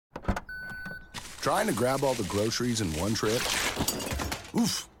Trying to grab all the groceries in one trip?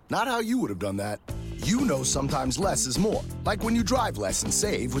 Oof, not how you would have done that. You know sometimes less is more. Like when you drive less and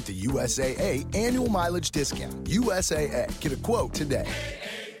save with the USAA annual mileage discount. USAA. Get a quote today.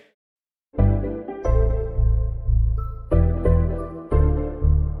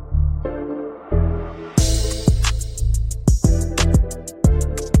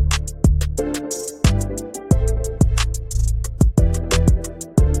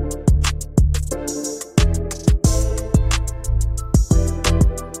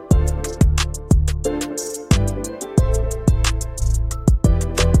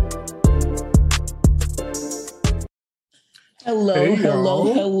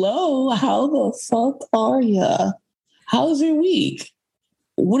 Hello. How the fuck are ya? How's your week?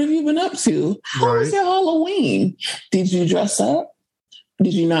 What have you been up to? How was your Halloween? Did you dress up?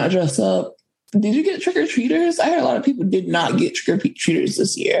 Did you not dress up? Did you get trick-or-treaters? I heard a lot of people did not get trick-or-treaters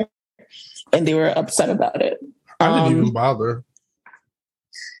this year, and they were upset about it. I didn't even bother.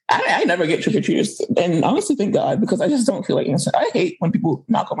 I never get trick-or-treaters, and honestly, thank God, because I just don't feel like answering. I hate when people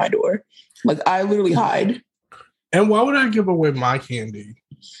knock on my door. Like, I literally hide. And why would I give away my candy?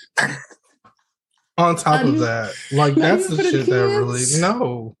 On top of that, like, that's the shit that really,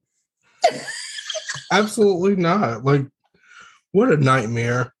 no. Absolutely not. Like, what a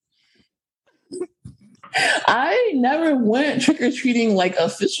nightmare. I never went trick-or-treating, like,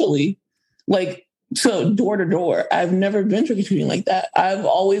 officially, like, to door to door. I've never been trick-or-treating like that. I've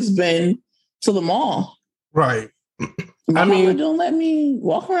always been to the mall. Right. My mama don't let me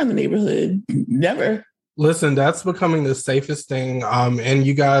walk around the neighborhood. Never. Listen, that's becoming the safest thing. And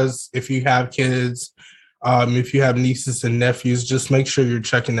you guys, if you have kids, if you have nieces and nephews, just make sure you're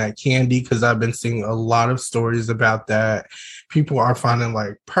checking that candy, because I've been seeing a lot of stories about that. People are finding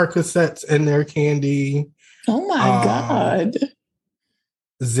like Percocets in their candy. Oh my God.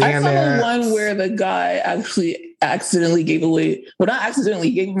 Xanax. I saw one where the guy actually accidentally gave away, well, not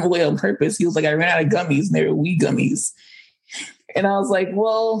accidentally, gave him away on purpose. He was like, I ran out of gummies, and they were weed gummies. And I was like,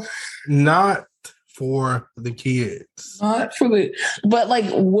 well, not for the kids. Not for the, but like,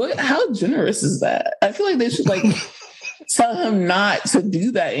 what, how generous is that? I feel like they should like tell him not to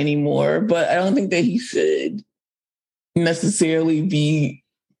do that anymore, but I don't think that he should necessarily be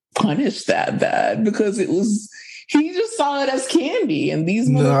punished that bad, because he just saw it as candy, and these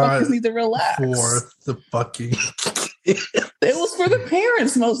motherfuckers need to relax. For the fucking it was for the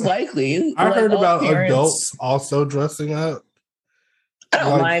parents, most likely. I heard about adults also dressing up. I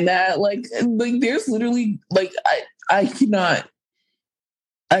don't mind that. Like there's literally like I cannot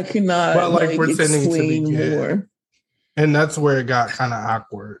but like pretending to be kid. More. And that's where it got kind of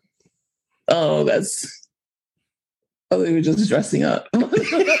awkward. Oh, they were just dressing up. I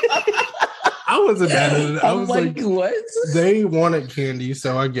wasn't mad at it. I was like, what? They wanted candy,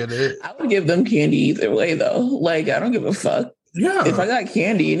 so I get it. I would give them candy either way, though. Like, I don't give a fuck. Yeah. If I got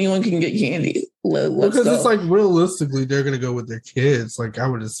candy, anyone can get candy. Let's because go. It's like, realistically, they're going to go with their kids. Like, I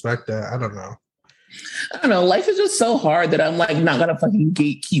would expect that. I don't know. I don't know. Life is just so hard that I'm like not going to fucking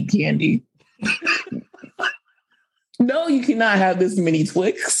gatekeep candy. No, you cannot have this many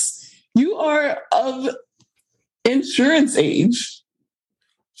Twix. You are of insurance age.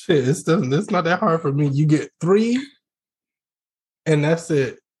 Shit, it's not that hard for me. You get 3, and that's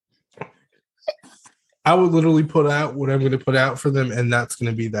it. I would literally put out what I'm going to put out for them, and that's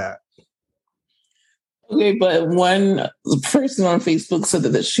going to be that. Okay, but one person on Facebook said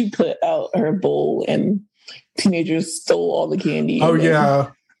that she put out her bowl and teenagers stole all the candy. Oh, yeah.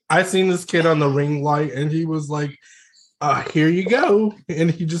 I seen this kid on the ring light, and he was like, here you go.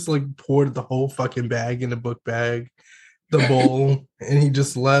 And he just like poured the whole fucking bag in a book bag, the bowl, and he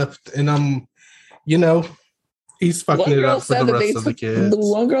just left. And he's fucking it up for the rest of the kids. The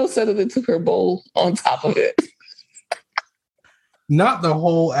one girl said that they took her bowl on top of it. Not the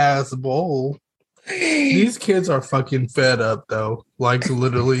whole ass bowl. These kids are fucking fed up, though. Like,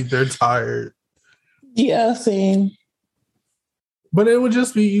 literally, they're tired. Yeah, same. But it would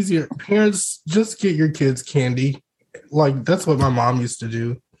just be easier. Parents, just get your kids candy. Like, that's what my mom used to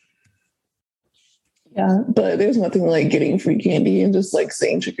do. Yeah, but there's nothing like getting free candy and just like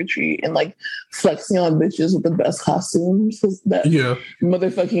saying trick or treat and like flexing on bitches with the best costumes. That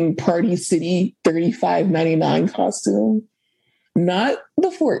motherfucking Party City $35.99 costume, not the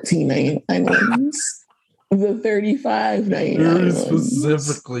 $14.99 ones, the $35.99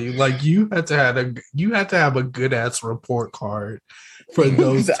 specifically. Like you had to have a good ass report card for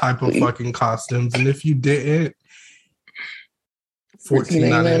those type of fucking costumes, and if you didn't,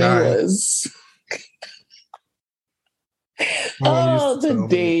 $14.99 was. Oh, the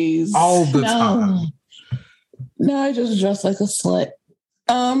days. All the time. No, I just dress like a slut.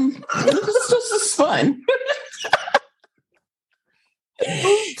 It's just as fun.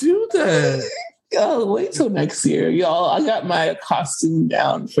 Don't do that. Oh, wait till next year, y'all. I got my costume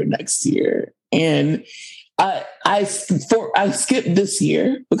down for next year, and I skipped this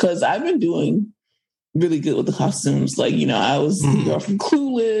year because I've been doing really good with the costumes. Like, I was the girl from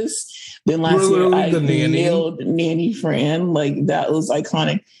Clueless. Then last year I nailed Nanny Fran. Like, that was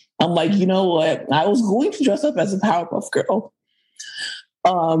iconic. I'm like, you know what? I was going to dress up as a Powerpuff Girl.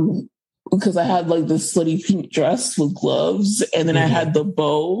 Because I had like the slutty pink dress with gloves, and then I had the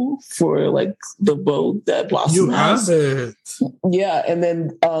bow for like the bow that Blossom has. It. Yeah, and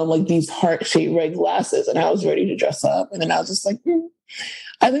then like these heart-shaped red glasses, and I was ready to dress up. And then I was just like,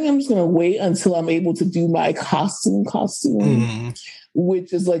 I think I'm just gonna wait until I'm able to do my costume,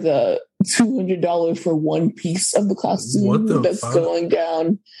 which is like a $200 for one piece of the costume that's going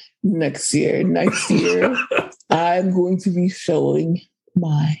down next year. Next year, I'm going to be showing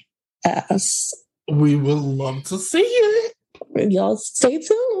my ass. We would love to see it. Y'all stay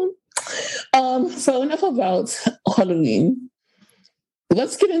tuned. So enough about Halloween.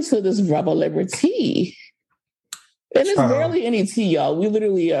 Let's get into this Bravo Liberty. And it's barely any tea, y'all. We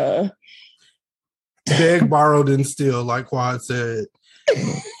literally beg, borrowed, and steal, like Quad said.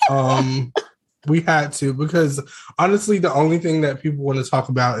 We had to, because honestly, the only thing that people want to talk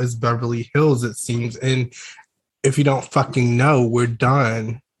about is Beverly Hills, it seems. And if you don't fucking know, we're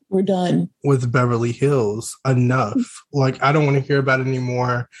done. We're done with Beverly Hills. Enough. Like, I don't want to hear about it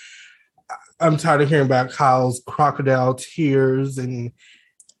anymore. I'm tired of hearing about Kyle's crocodile tears and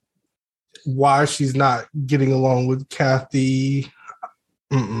why she's not getting along with Kathy.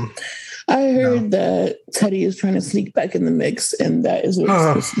 I heard that Teddy is trying to sneak back in the mix, and that is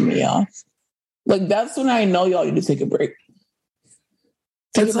what's pissing me off. Like, that's when I know y'all need to take a break.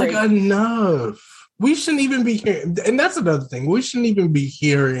 It's like, enough. We shouldn't even be hearing, and that's another thing. We shouldn't even be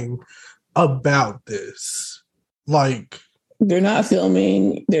hearing about this. Like, they're not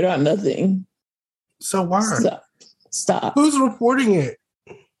filming. They're not nothing. So why? Stop. Who's reporting it?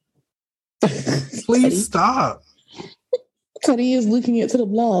 Please Teddy. Stop. Teddy is leaking it to the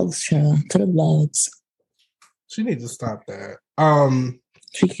blogs, child. To the blogs. She needs to stop that.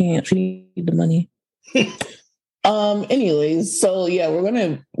 She can't. She needs the money. Anyways, so yeah, we're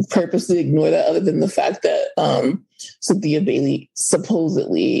gonna purposely ignore that, other than the fact that Cynthia Bailey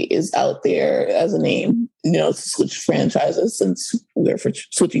supposedly is out there as a name, to switch franchises, since we're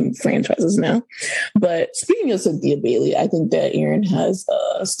switching franchises now. But speaking of Cynthia Bailey, I think that Aaron has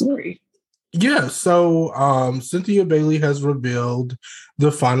a story. Yeah, so Cynthia Bailey has revealed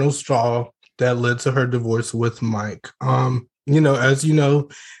the final straw that led to her divorce with Mike. As you know,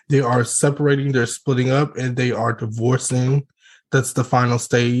 they are separating, they're splitting up, and they are divorcing. That's the final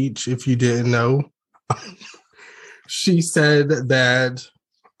stage, if you didn't know. She said that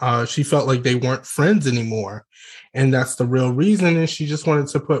she felt like they weren't friends anymore, and that's the real reason, and she just wanted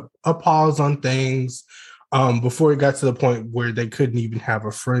to put a pause on things before it got to the point where they couldn't even have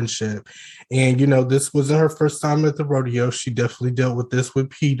a friendship. And, this wasn't her first time at the rodeo. She definitely dealt with this with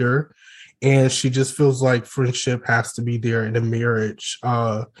Peter. And she just feels like friendship has to be there in a marriage.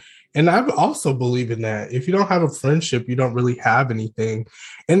 And I also believe in that. If you don't have a friendship, you don't really have anything.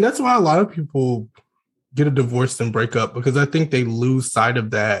 And that's why a lot of people get a divorce and break up, because I think they lose sight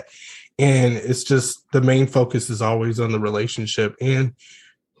of that. And it's just the main focus is always on the relationship. And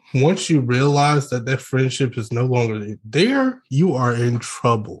once you realize that that friendship is no longer there, you are in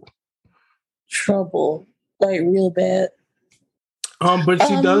trouble. Trouble. Like, real bad. But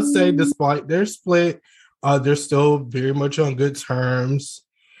she does say, despite their split, they're still very much on good terms.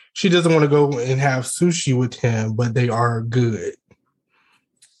 She doesn't want to go and have sushi with him, but they are good.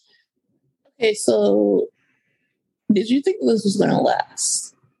 Okay, so did you think this was going to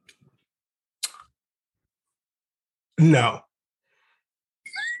last? No.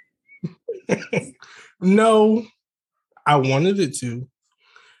 No, I wanted it to.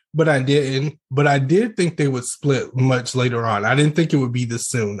 But I didn't. But I did think they would split much later on. I didn't think it would be this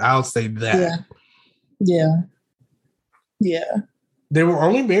soon. I'll say that. Yeah. They were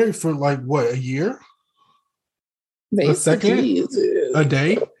only married for a year? Basically, a second? A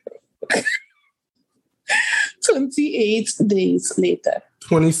day? 28 days later.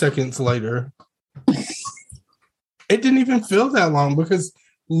 20 seconds later. It didn't even feel that long, because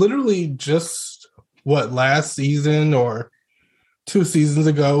literally just, last season or 2 seasons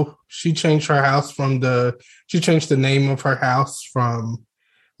ago, she changed her house she changed the name of her house from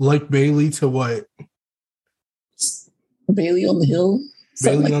Lake Bailey to what? Bailey on the Hill?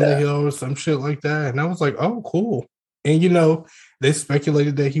 Bailey on the Hill or some shit like that. And I was like, oh, cool. And, they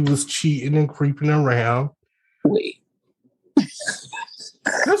speculated that he was cheating and creeping around. Wait.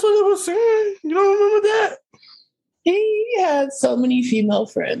 That's what I was saying. You don't remember that? He had so many female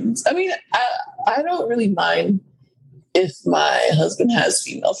friends. I mean, I don't really mind if my husband has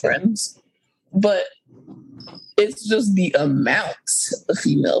female friends, but it's just the amount of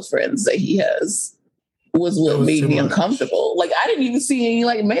female friends that he has was what made me uncomfortable. Like, I didn't even see any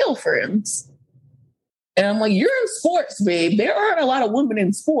like male friends. And I'm like, you're in sports, babe. There aren't a lot of women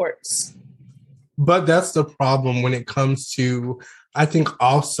in sports. But that's the problem when it comes to, I think,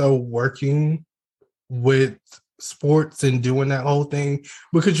 also working with sports and doing that whole thing,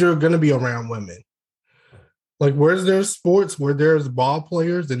 because you're going to be around women. Like, where's there sports where there's ball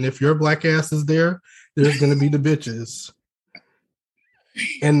players, and if your black ass is there, there's going to be the bitches.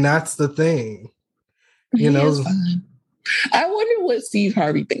 And that's the thing. You know? I wonder what Steve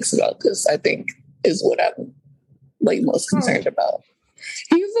Harvey thinks about this, I think, is what I'm like most concerned about.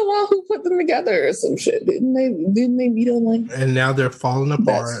 He's the one who put them together or some shit. Didn't they meet online? And now they're falling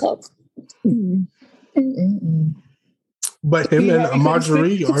apart. But him and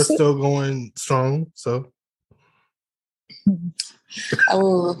Marjorie are still going strong, so I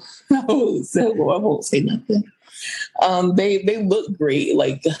won't say nothing. They look great.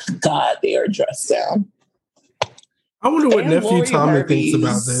 Like, God, they are dressed down. I wonder what Nephew Tommy thinks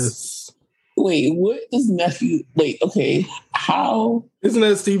about this. Wait, what does nephew? Wait, okay, how? Isn't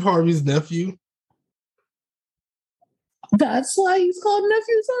that Steve Harvey's nephew? That's why he's called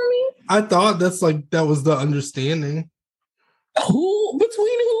Nephew Tommy? I thought that was the understanding. Who?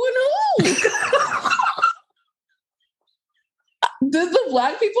 Between who and who? Did the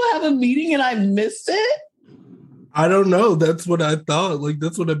black people have a meeting and I missed it? I don't know. That's what I thought. Like,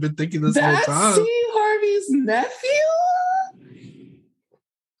 that's what I've been thinking this whole time. That's Steve Harvey's nephew?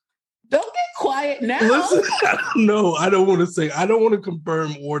 Don't get quiet now. Listen, I don't know. I don't want to say. I don't want to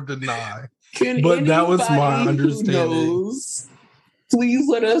confirm or deny. But that was my understanding. Please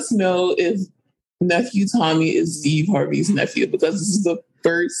let us know if Nephew Tommy is Steve Harvey's nephew, because this is the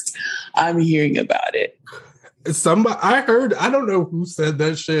first I'm hearing about it. I heard, I don't know who said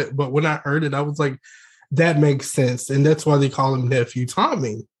that shit, but when I heard it, I was like, that makes sense. And that's why they call him Nephew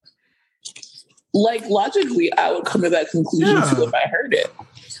Tommy. Like, logically, I would come to that conclusion too if I heard it.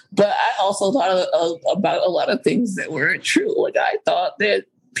 But I also thought about a lot of things that weren't true. Like, I thought that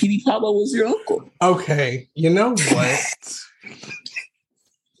P.D. Pablo was your uncle. Okay, you know what?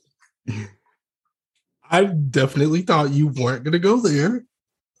 I definitely thought you weren't going to go there.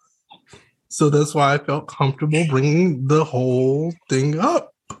 So that's why I felt comfortable bringing the whole thing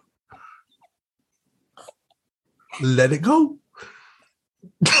up. Let it go.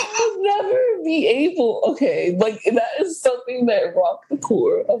 I'll never be able. Okay, like, that is something that rocked the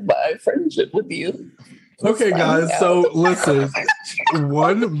core of my friendship with you. Okay, guys, so listen,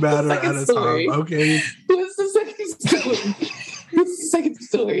 one matter at a time, okay? What's the second story? What's the second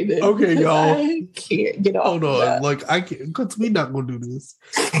story then? Okay, y'all. I can't get off. Hold on, that. like, I can't, because we're not going to do this.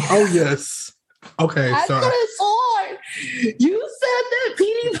 Oh, yes. Okay, I sorry. could have sworn you said that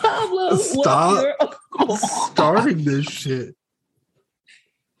P.D. Pablo was your uncle. Starting this shit.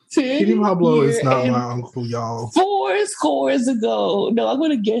 P.D. Pablo is not my uncle, y'all. 4 scores ago. No, I'm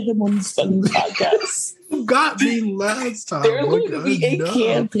going to get him on this fucking podcast. You got me last time. There's going to be a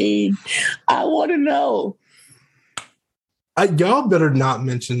campaign. I want to know. Y'all better not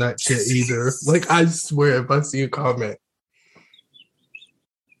mention that shit either. Like, I swear, if I see a comment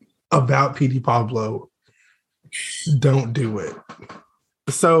about P.D. Pablo, don't do it.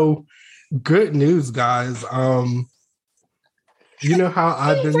 So, good news, guys. You know how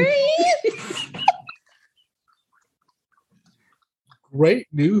I've been... Great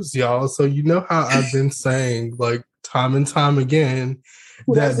news, y'all. So, you know how I've been saying, like, time and time again,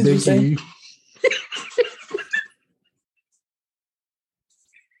 what that Biggie...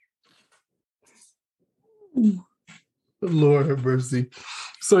 Lord have mercy.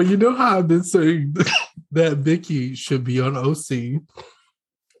 So, you know how I've been saying that Vicky should be on OC?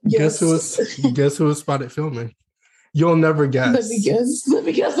 Yes. Guess who was spotted filming? You'll never guess. Let me guess.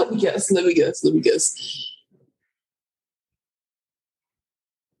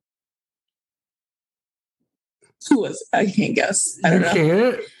 Who was it? I can't guess. I don't know.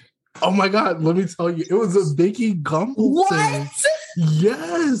 Can't? Oh my God, let me tell you. It was a Biggie Gumble thing.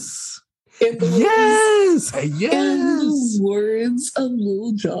 Yes. In the words of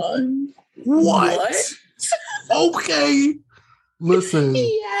Lil Jon. What? Okay. Listen.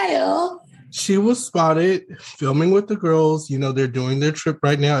 Yeah. She was spotted filming with the girls. You know, they're doing their trip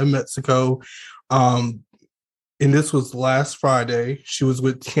right now in Mexico. And this was last Friday. She was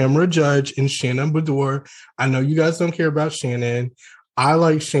with Tamra Judge and Shannon Beador. I know you guys don't care about Shannon. I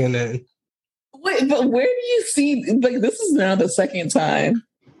like Shannon. Wait, but where do you see, like, this is now the second time.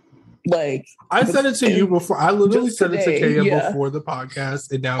 Like, I said it to you before. I literally said it to Kaya before the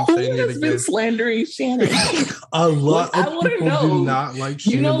podcast, and now I'm saying it again. Who has been slandering Shannon? A lot of people do not like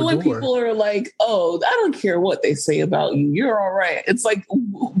Shannon. You know, when Bedore. people are like, "Oh, I don't care what they say about you. You're all right." It's like,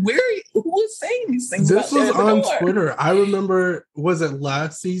 who is saying these things? This was on Twitter. I remember, was it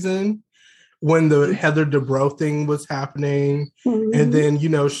last season? When the Heather Dubrow thing was happening, and then, you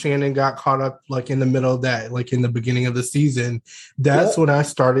know, Shannon got caught up like in the middle of that, like in the beginning of the season. That's when I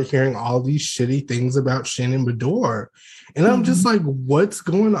started hearing all these shitty things about Shannon Bedore. And I'm just like, what's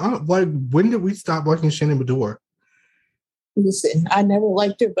going on? Like, when did we stop liking Shannon Bedore? Listen, I never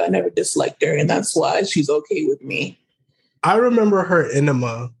liked her, but I never disliked her. And that's why she's okay with me. I remember her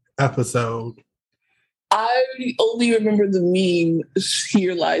Enema episode. I only remember the meme,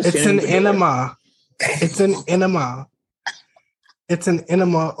 Here Lies It's Shannon an Bedore. enema. It's an enema. It's an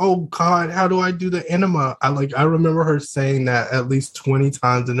enema. Oh God, how do I do the enema? I remember her saying that at least 20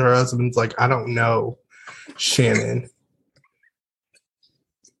 times, and her husband's like, I don't know, Shannon.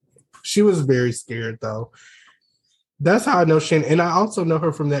 She was very scared though. That's how I know Shannon. And I also know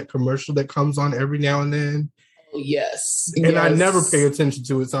her from that commercial that comes on every now and then. Yes. And I never pay attention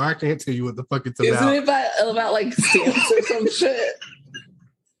to it, so I can't tell you what the fuck it's about. Isn't it about like stamps or some shit?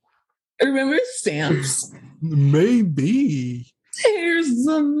 Remember stamps? Maybe. Here's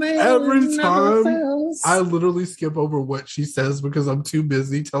the mail. Every time I literally skip over what she says because I'm too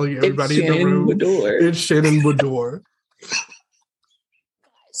busy telling everybody in the room it's Shannon Bedore.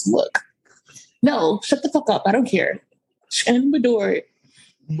 Look. No, shut the fuck up. I don't care. Shannon Bedore.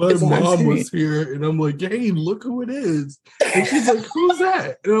 My mom was here, and I'm like, hey, look who it is. And she's like, who's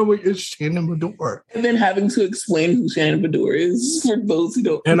that? And I'm like, it's Shannon Bedore. And then having to explain who Shannon Bedore is for those who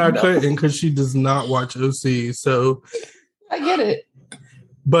don't know. I couldn't because she does not watch OC, so I get it.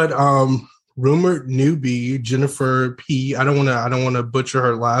 But rumored newbie Jennifer P. I don't want to butcher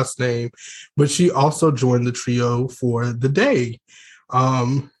her last name, but she also joined the trio for the day.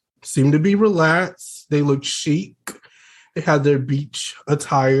 Seemed to be relaxed. They looked chic. They had their beach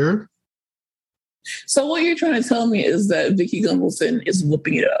attire. So what you're trying to tell me is that Vicky Gunvalson is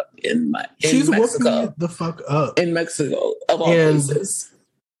whooping it up in She's Mexico. Whooping it the fuck up. In Mexico, of all places.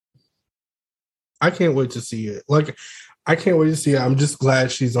 I can't wait to see it. I can't wait to see it. I'm just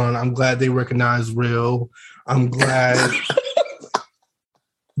glad she's on. I'm glad they recognize Real. I'm glad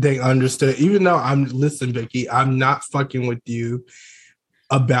they understood. Even though listen, Vicky, I'm not fucking with you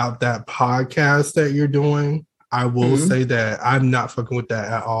about that podcast that you're doing. I will say that I'm not fucking with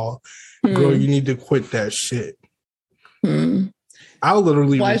that at all. Girl, you need to quit that shit. I'll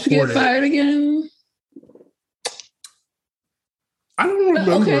literally Why did she get fired again? I don't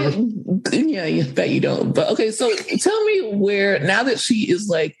remember. Okay. Yeah, you bet you don't. But okay, so tell me where, now that she is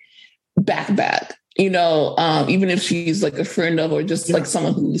like back, you know, even if she's like a friend of or just like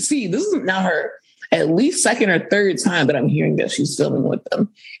someone who you see, this is now her at least second or third time that I'm hearing that she's filming with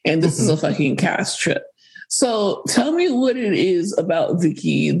them. And this is a fucking cast trip. So tell me what it is about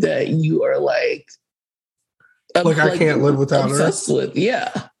Vicky that you are like I can't live without her. Obsessed with,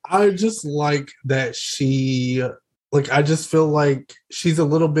 yeah. I just like that I just feel like she's a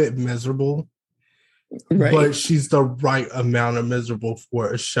little bit miserable, right? But she's the right amount of miserable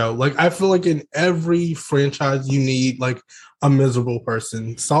for a show. Like, I feel like in every franchise you need like a miserable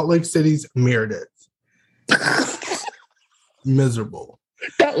person. Salt Lake City's Meredith. Miserable.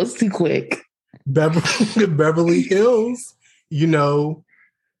 That was too quick. Beverly Hills, you know,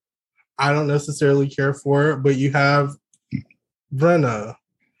 I don't necessarily care for her, but you have Brenna.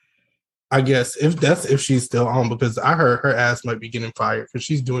 I guess if she's still on, because I heard her ass might be getting fired because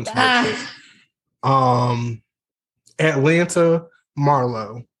she's doing too much shit. Atlanta,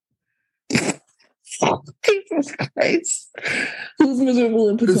 Marlo. Jesus Christ. Who's miserable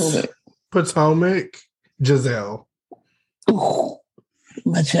in Potomac? Potomac, Giselle. Ooh,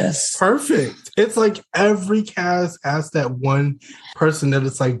 my chest. Perfect. It's like every cast has that one person that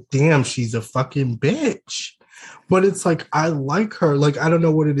it's like, damn, she's a fucking bitch. But it's like, I like her. Like, I don't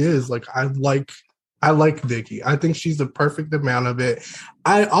know what it is. Like, I like Vicky. I think she's the perfect amount of it.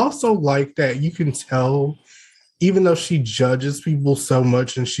 I also like that you can tell, even though she judges people so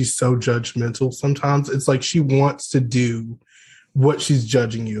much and she's so judgmental sometimes, it's like she wants to do what she's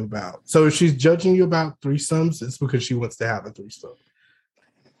judging you about. So if she's judging you about threesomes, it's because she wants to have a threesome.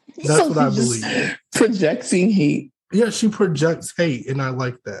 That's what I believe. Projecting hate. Yeah, she projects hate, and I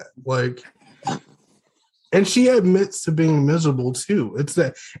like that. Like, and she admits to being miserable too. It's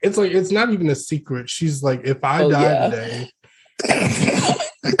not even a secret. She's like, if I die today.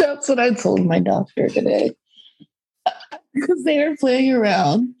 That's what I told my doctor today. Because they were playing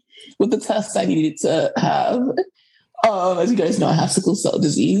around. with the test I needed to have. As you guys know, I have sickle cell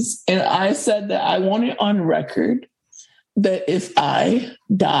disease. And I said that I want it on record that if I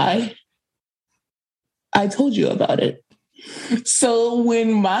die, I told you about it. So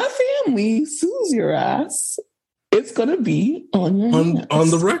when my family sues your ass, it's going to be on your hands. On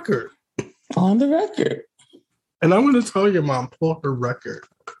the record. On the record. And I'm going to tell your mom, pull her record.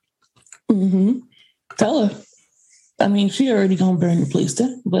 Mm-hmm. Tell her. I mean, she already going to burn the place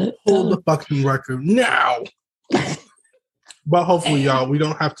down, but pull the fucking record now. But hopefully, y'all, we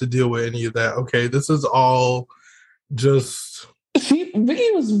don't have to deal with any of that. Okay, this is all just.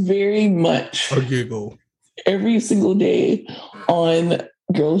 Vicky was very much a giggle every single day on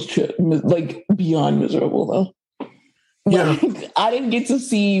girls' trip, like beyond miserable though. Yeah, like, I didn't get to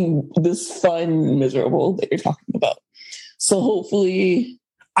see this fun miserable that you're talking about. So hopefully.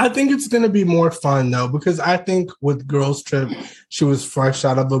 I think it's going to be more fun, though, because I think with Girls Trip, she was fresh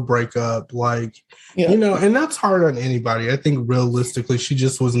out of a breakup. Like, you know, and that's hard on anybody. I think realistically, she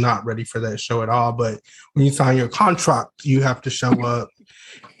just was not ready for that show at all. But when you sign your contract, you have to show up.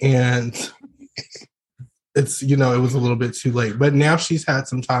 And it's, you know, it was a little bit too late. But now she's had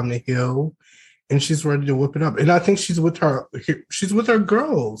some time to heal and she's ready to whip it up. And I think she's with her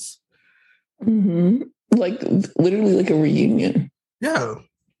girls. Mm-hmm. Like, literally like a reunion. Yeah.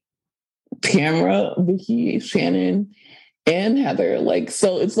 Tamara, Vicky, Shannon, and Heather. Like,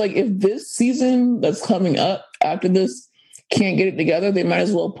 so it's like if this season that's coming up after this can't get it together, they might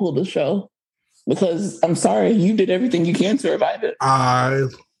as well pull the show. Because I'm sorry, you did everything you can to revive it. I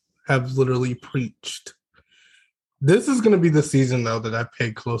have literally preached. This is going to be the season, though, that I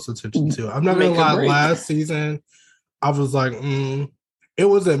paid close attention to. I'm not going to lie, last season, I was like, it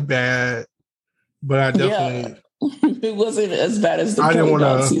wasn't bad, but I definitely... It wasn't as bad as the I didn't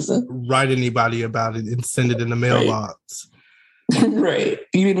want to write anybody about it and send it in the mailbox. Right.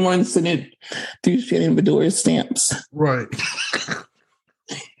 You didn't want to send it through Shannon Bedore's stamps. Right.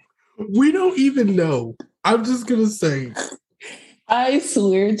 We don't even know. I'm just going to say. I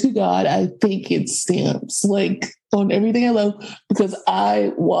swear to God, I think it's stamps. Like, on everything I love, because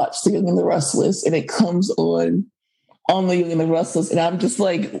I watched The Young and the Restless, and it comes on The Young and the Restless, and I'm just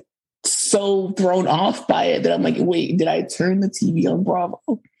like, so thrown off by it that I'm like, wait, did I turn the TV on Bravo?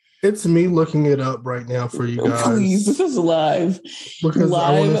 It's me looking it up right now for you guys. Please, this is live. Because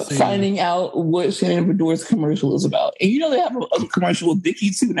live finding out what Shannon Bedore's commercial is about. And you know they have a commercial with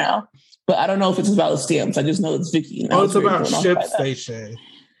Vicky too now, but I don't know if it's about stamps. I just know it's Vicky. Oh, it's about ShipStation.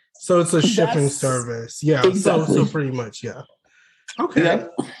 So it's a shipping service. Yeah, exactly. So pretty much, yeah. Okay.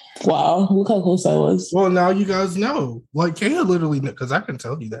 Yep. Wow, look how close I was. Well, now you guys know. Like, Kaya literally know, because I can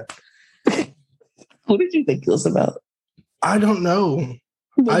tell you that. What did you think it was about? I don't know.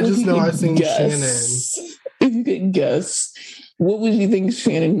 But I just know I seen Shannon. If you could guess, what would you think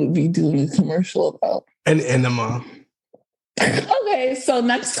Shannon would be doing a commercial about? An enema. Okay, so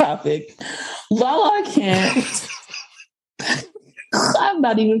next topic. Lala can't. I'm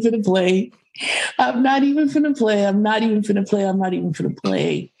not even finna play.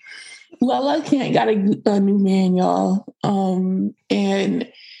 Lala Kent got a new man, y'all.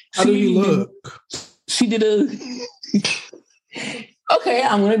 And how do he look? She did a. Okay,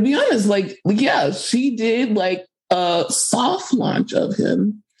 I'm gonna be honest. Like, yeah, she did like a soft launch of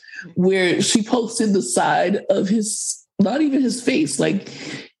him, where she posted the side of his, not even his face, like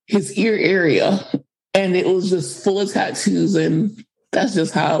his ear area, and it was just full of tattoos, and that's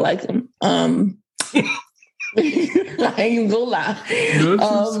just how I like him. I ain't gonna lie.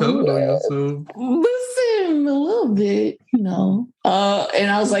 Listen, a little bit, you know. And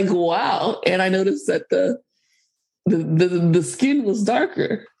I was like, wow. And I noticed that the skin was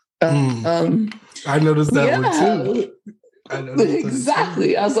darker. I noticed that one too.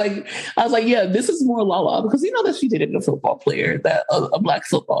 Exactly. I was like, yeah, this is more Lala, because you know that she dated a football player, that a Black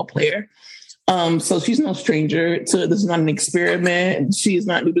football player. So she's no stranger to this. Is not an experiment. She is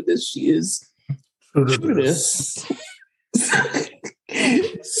not new to this. She is true to this.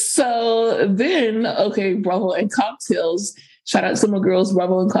 So then, okay, Bravo and Cocktails. Shout out to my girls,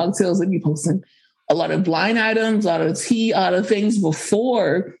 Bravo and Cocktails, and you posting a lot of blind items, a lot of tea, a lot of things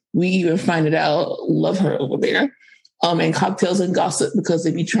before we even find it out. Love her over there. And Cocktails and Gossip, because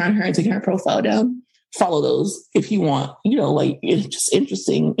they be trying her and taking her profile down. Follow those if you want. You know, like, it's just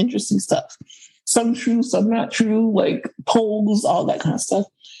interesting stuff. Some true, some not true, like polls, all that kind of stuff.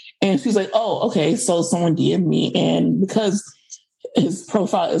 And she's like, oh, okay, so someone DM'd me. And because his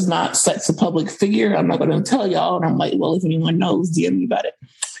profile is not set to public figure, I'm not going to tell y'all. And I'm like, well, if anyone knows, DM me about it.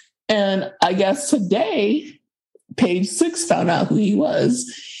 And I guess today, Page 6 found out who he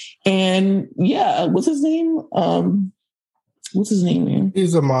was. And yeah, what's his name? What's his name, man?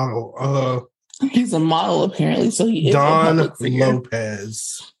 He's a model. He's a model, apparently. So he is Don a public figure.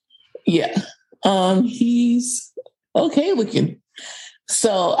 Lopez. Yeah. He's okay looking.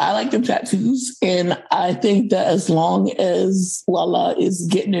 So I like them tattoos. And I think that as long as Lala is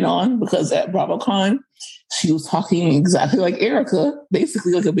getting it on, because at BravoCon, she was talking exactly like Erica,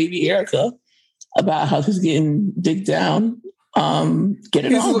 basically like a baby Erica, about how she's getting digged down. Get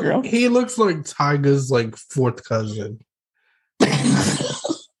it on, girl. He looks like Tyga's like fourth cousin.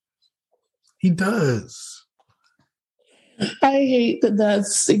 He does. I hate that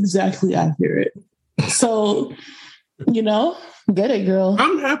that's exactly accurate. So, get it, girl.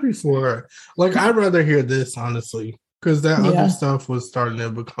 I'm happy for her. Like, I'd rather hear this, honestly, because that other stuff was starting to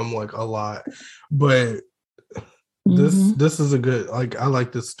become like a lot. But this is a good, like, I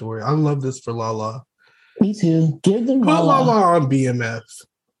like this story. I love this for Lala. Me too. Give them Put Lala on BMF.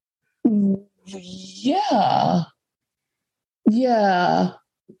 Yeah.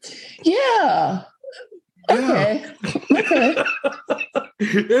 Okay.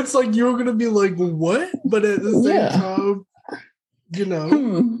 It's like you were gonna be like, what? But at the same time,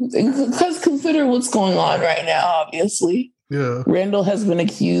 because consider what's going on right now, obviously. Yeah. Randall has been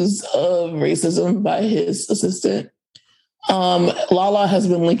accused of racism by his assistant. Lala has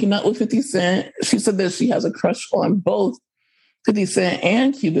been linking up with 50 Cent. She said that she has a crush on both 50 Cent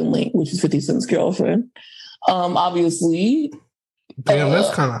and Cuban Link, which is 50 Cent's girlfriend. Obviously. Damn,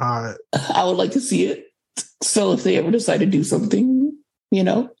 that's kind of hot. I would like to see it. So if they ever decide to do something,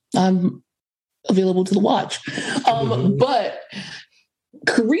 I'm available to the watch. But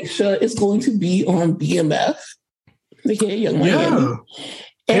Carisha is going to be on BMF. Okay, Young Miami.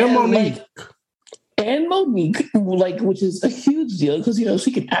 And Monique. And Monique, which is a huge deal because,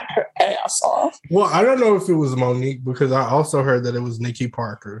 she can act her ass off. Well, I don't know if it was Monique because I also heard that it was Nikki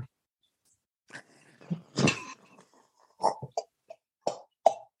Parker.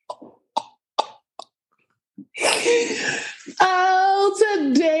 Oh,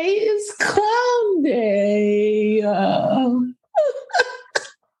 today is clown day.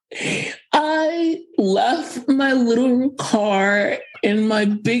 I left my little car and my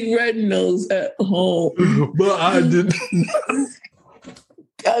big red nose at home. But I didn't.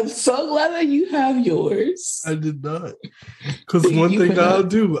 I'm so glad that you have yours. I did not. Because one thing I'll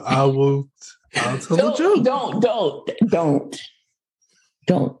do, I'll tell a joke.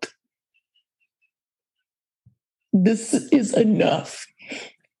 Don't. This is enough.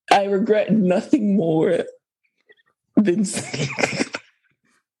 I regret nothing more than saying.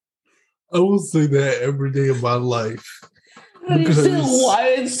 I will say that every day of my life. Because why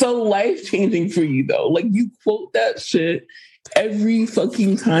it's so life-changing for you, though? Like, you quote that shit every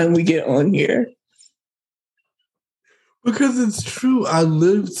fucking time we get on here. Because it's true. I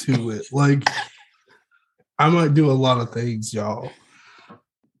live to it. Like, I might do a lot of things, y'all.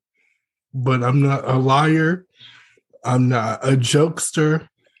 But I'm not a liar. I'm not a jokester.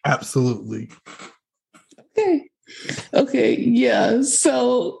 Absolutely. Okay. Yeah.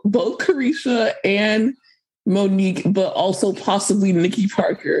 So both Carisha and Monique, but also possibly Nikki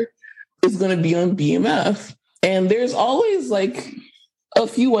Parker, is going to be on BMF. And there's always like a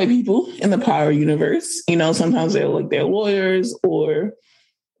few white people in the Power universe. Sometimes they're like their lawyers or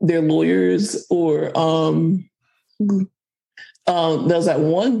there's that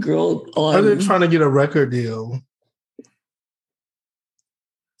one girl on. Are they trying to get a record deal?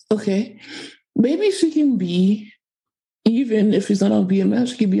 Okay. Maybe she can be, even if she's not on BMF,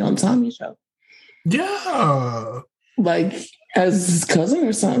 she can be on Tommy's show. Yeah. Like as his cousin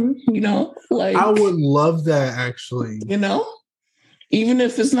or something, Like I would love that actually. Even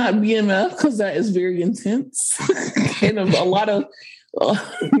if it's not BMF, because that is very intense and a lot of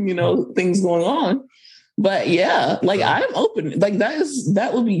things going on. But yeah, like I'm open. Like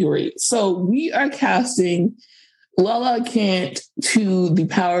that would be great. So we are casting Lala Kent to the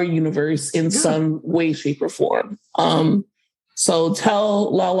Power universe in some way, shape, or form. So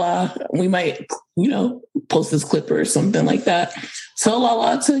tell Lala, we might, post this clip or something like that. Tell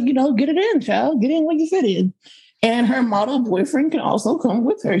Lala to, get it in, child. Get in when you fit in. And her model boyfriend can also come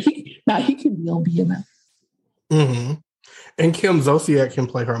with her. He can be on BMF. Mm-hmm. And Kim Zolciak can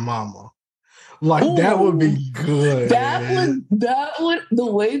play her mama. Like, ooh, that would be good. That would, the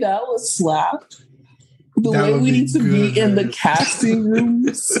way that was slapped. The way we need to be in the casting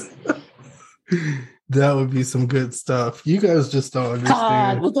rooms. That would be some good stuff. You guys just don't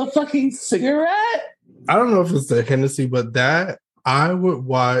understand. With a fucking cigarette? I don't know if it's the Hennessy, but that I would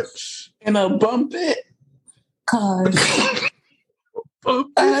watch. And a bump it. God.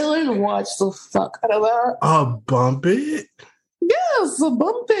 I would watch the fuck out of that. A bump it? Yes, a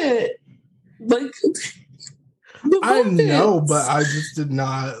bump it. Like, I know, but I just did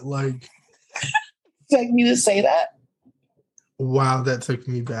not like. Expect me to say that? Wow, that took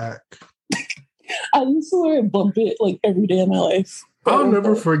me back. I used to wear a bump it like every day of my life. I'll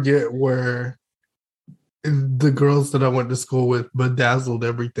never forget where the girls that I went to school with bedazzled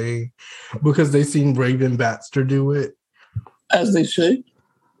everything because they seen Raven Baxter do it. As they should.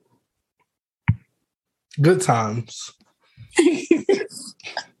 Good times.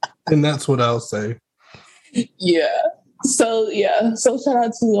 And that's what I'll say. Yeah. So shout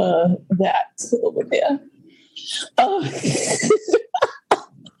out to that over there.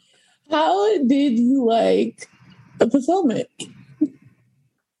 How did you like the Potomac?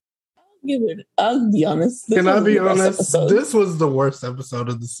 I'll be honest. Can I be honest? This was the worst episode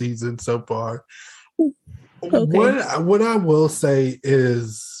of the season so far. Okay. What I will say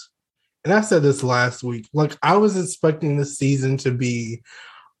is, and I said this last week, like I was expecting the season to be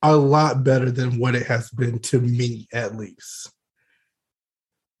a lot better than what it has been to me, at least.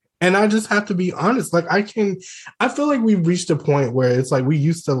 And I just have to be honest. Like I feel like we've reached a point where it's like we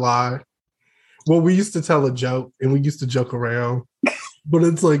used to lie. Well, we used to tell a joke and we used to joke around. But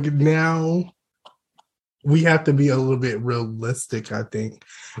it's like now we have to be a little bit realistic, I think.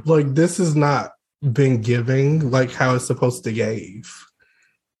 Like this has not been giving like how it's supposed to give.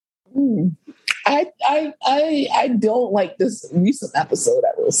 I don't like this recent episode,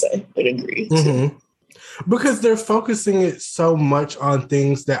 I will say. I agree. Mm-hmm. Because they're focusing it so much on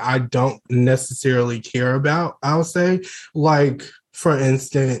things that I don't necessarily care about, I'll say. Like, for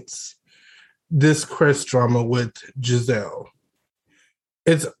instance, this Chris drama with Giselle.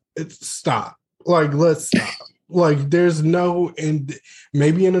 It's stop. Like, let's stop. Like, there's no, and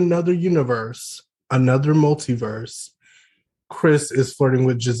maybe in another universe, another multiverse, Chris is flirting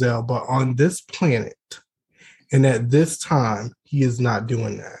with Giselle, but on this planet and at this time, he is not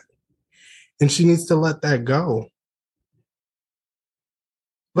doing that. And she needs to let that go.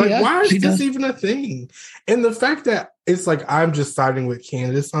 Like, why is this even a thing? And the fact that it's like I'm just siding with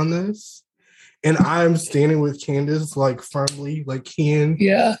Candace on this, and I'm standing with Candace like firmly, like can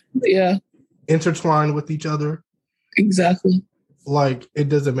intertwine with each other. Exactly. Like it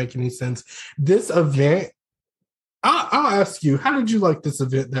doesn't make any sense. This event, I'll ask you, how did you like this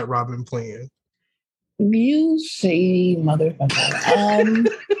event that Robin planned? You shady motherfucker.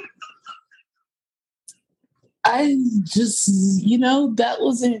 I just, that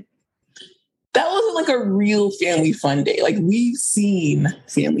wasn't like a real family fun day. Like we've seen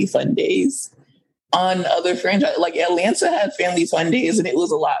family fun days on other franchises. Like Atlanta had family fun days and it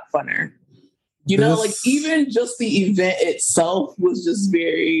was a lot funner. Like even just the event itself was just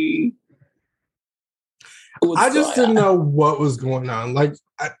very... I just didn't know what was going on. Like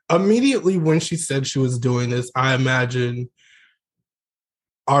immediately when she said she was doing this, I imagined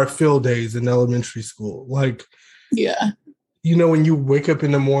our field days in elementary school. Like, when you wake up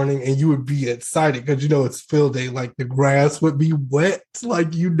in the morning and you would be excited because it's field day, like the grass would be wet,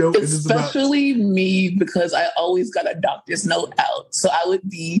 like especially me because I always got a doctor's note out, so I would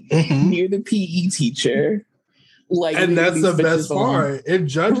be near the PE teacher, like, and that's the best part. It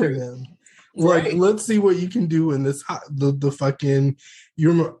judging them. Like, let's see what you can do in this. The fucking.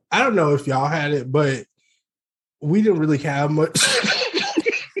 I don't know if y'all had it, but we didn't really have much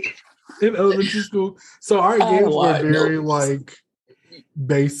in elementary school. So our games were very like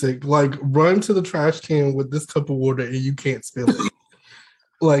basic. Like, run to the trash can with this cup of water and you can't spill it.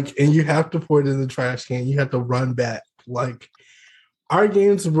 Like, and you have to pour it in the trash can. You have to run back. Like, our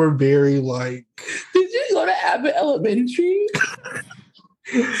games were very like. Did you go to Abbott Elementary?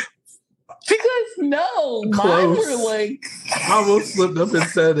 Because no, mine were like... I almost slipped up and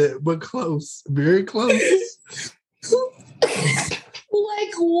said it, but close. Very close.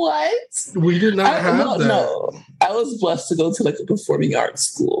 Like what? We did not have that. No, I was blessed to go to like a performing arts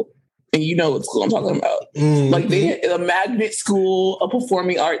school. And you know what school I'm talking about. Mm-hmm. Like they had a magnet school, a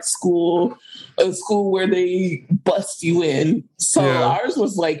performing arts school, a school where they bust you in. So ours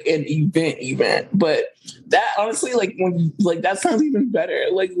was like an event. But that honestly, like when like that sounds even better.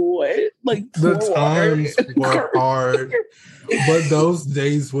 Like what? Like the times were hard. But those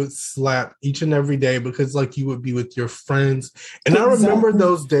days would slap each and every day because like you would be with your friends. And I remember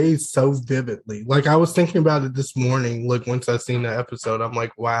those days so vividly. Like I was thinking about it this morning. Like once I seen the episode, I'm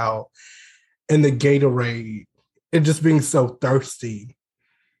like, wow. And the Gatorade, it just being so thirsty.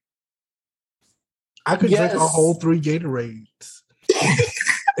 I could drink a whole 3 Gatorades.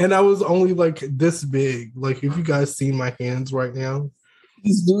 And I was only like this big. Like if you guys see my hands right now.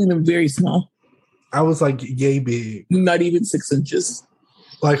 He's doing them very small. I was like yay big. Not even 6 inches.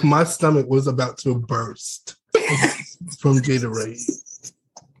 Like my stomach was about to burst from Gatorade.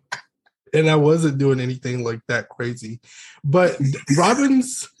 And I wasn't doing anything like that crazy. But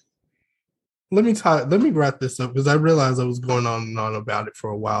Robin's, let me wrap this up because I realized I was going on and on about it for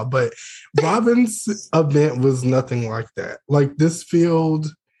a while. But Robin's event was nothing like that. Like this field,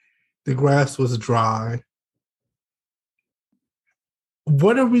 the grass was dry.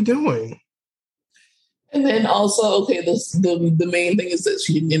 What are we doing? And then also, okay, the main thing is that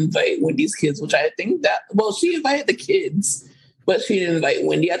she didn't invite Wendy's kids, which I think that, well, she invited the kids, but she didn't invite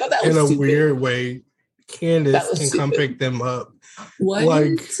Wendy. I thought that was in a stupid. weird way. Candace can come pick them up. What?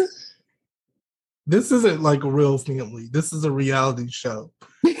 Like, this isn't like a real family. This is a reality show.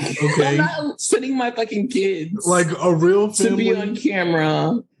 Okay. I'm not sending my fucking kids like a real family to be on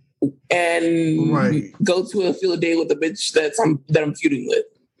camera and go to a field day with a bitch that I'm feuding with.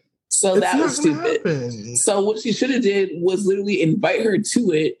 So that was stupid. So what she should have did was literally invite her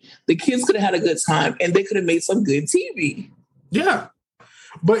to it. The kids could have had a good time and they could have made some good TV. Yeah.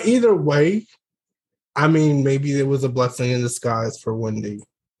 But either way, I mean, maybe there was a blessing in disguise for Wendy.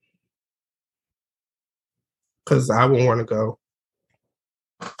 Because I won't want to go.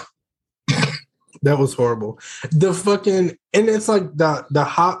 That was horrible. The fucking, and it's like the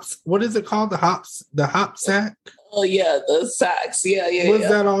hops, what is it called? The hop sack? Oh yeah, the sacks. Yeah. Was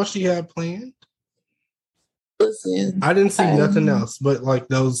that all she had planned? Listen, I didn't see nothing else but like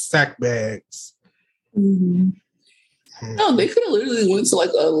those sack bags. Mm-hmm. No, they could have literally went to like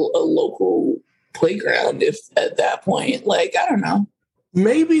a local playground if at that point. Like, I don't know.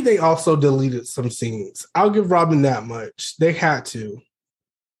 Maybe they also deleted some scenes. I'll give Robin that much. They had to.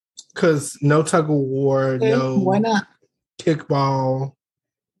 Because no tug of war, no why not? Kickball.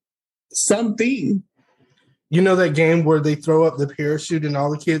 Something. You know that game where they throw up the parachute and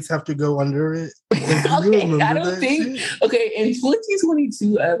all the kids have to go under it? Okay, I don't think. Shit? Okay, in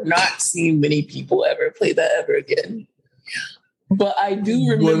 2022, I have not seen many people ever play that ever again. But I do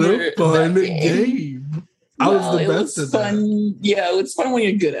remember. What a fun game. I was the best at that. Yeah, it's fun when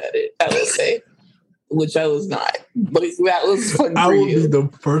you're good at it, I would say. Which I was not. But that was fun I would be the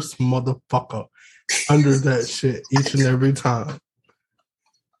first motherfucker under that shit each and every time.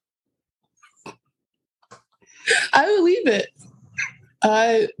 I believe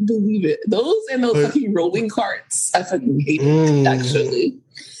it. Those and those fucking rolling carts, I fucking hate it, actually.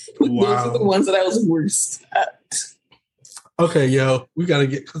 Wow. Those are the ones that I was worst at. Okay, yo, we gotta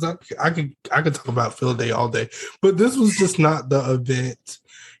get, because I could talk about Field Day all day, but this was just not the event.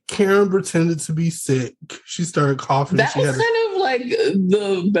 Karen pretended to be sick. She started coughing. That was kind of like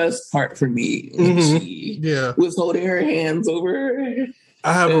the best part for me. Mm-hmm. She was holding her hands over her.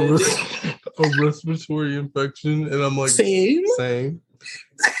 I have a respiratory infection, and I'm like, same.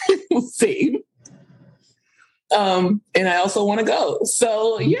 And I also want to go.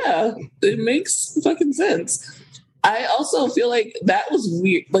 So yeah, it makes fucking sense. I also feel like that was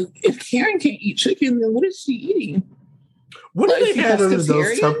weird. Like, if Karen can't eat chicken, then what is she eating? What do they have under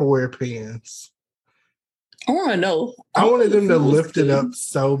those Tupperware pans? I want to know. I wanted them to lift it up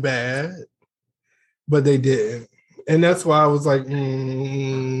so bad, but they didn't. And that's why I was like,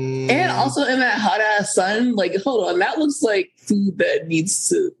 And also in that hot ass sun, like, hold on, that looks like food that needs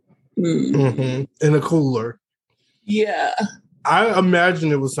to in a cooler. Yeah. I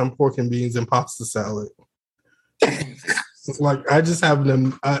imagine it was some pork and beans and pasta salad. Like, I just have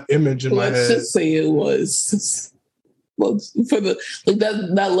an image in my head. Let's just say it was. Well, for the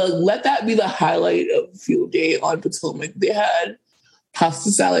let that be the highlight of Field Day on Potomac. They had pasta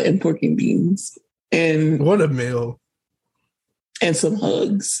salad and pork and beans, and what a meal, and some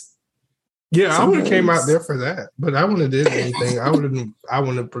hugs. Yeah, I would have came out there for that, but I wouldn't have did anything. I wouldn't have.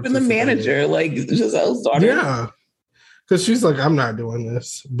 And the manager, like Giselle's daughter, yeah, because she's like, I'm not doing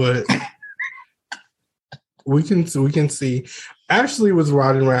this, but we can see. Ashley was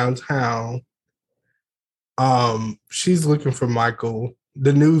riding around town. She's looking for Michael.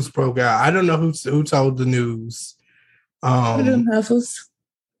 The news broke out. I don't know who told the news.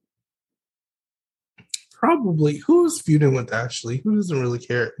 Probably who's feuding with Ashley? Who doesn't really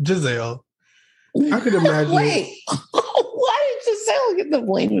care? Giselle. I could imagine. Wait, why did Giselle get the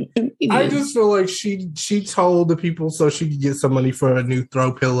blame? I just feel like she told the people so she could get some money for a new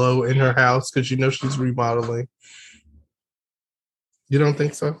throw pillow in her house because she's remodeling. You don't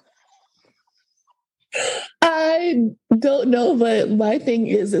think so? I don't know, but my thing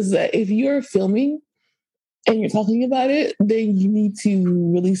is that if you're filming and you're talking about it, then you need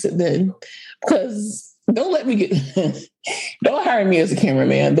to release it then. Because don't hire me as a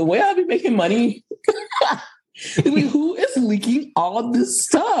cameraman. The way I'll be making money, who is leaking all this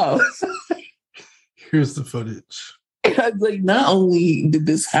stuff? Here's the footage. Like, not only did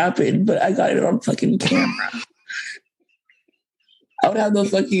this happen, but I got it on fucking camera. I would have those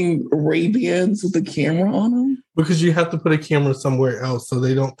fucking Ray-Bans with the camera on them. Because you have to put a camera somewhere else so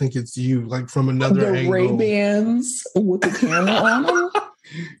they don't think it's you, like from another angle. The Ray-Bans with the camera on them.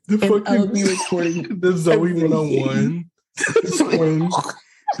 I would be recording the Zoe 101,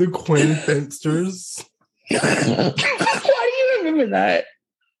 the Quinn Fensters. Why do you remember that?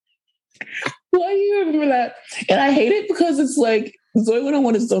 Why do you remember that? And I hate it because it's like Zoe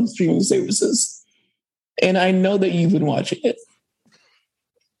 101 is on streaming services. And I know that you've been watching it.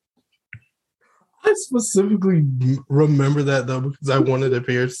 I specifically remember that though because I wanted a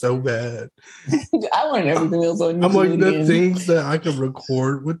pair so bad. I wanted everything else on YouTube. I'm like the things that I could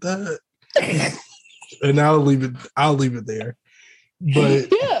record with that. And I'll leave it there. But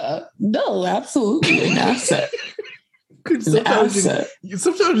yeah, no, absolutely an asset. Sometimes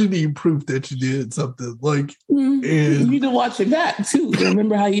you need proof that you did something. Like, and you need to watch it back too to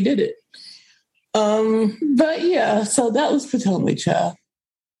remember how you did it. But yeah, so that was Potomac, child.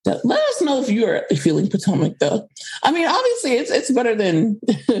 Let us know if you're feeling Potomac, though. I mean, obviously, it's better than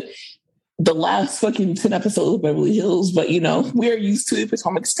the last fucking 10 episodes of Beverly Hills, but we're used to the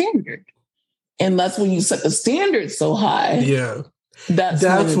Potomac standard, and that's when you set the standard so high. Yeah. That's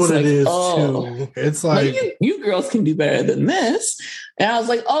what like, it is too. It's like you girls can do better than this. And I was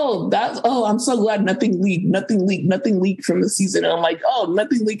like, I'm so glad nothing leaked from the season. And I'm like,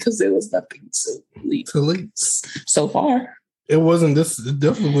 nothing leaked because there was nothing to leak so far. It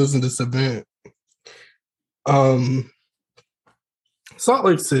definitely wasn't this event. Salt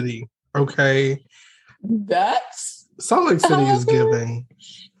Lake City, okay. Salt Lake City is giving.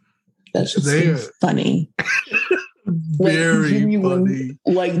 That's just funny. Very funny.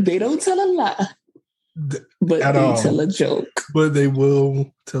 Like they don't tell a lie, but they tell a joke. But they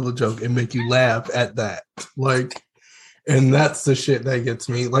will tell a joke and make you laugh at that. Like, and that's the shit that gets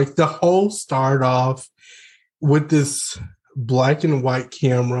me. Like the whole start off with this black and white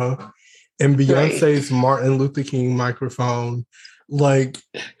camera and Beyonce's Martin Luther King microphone. Like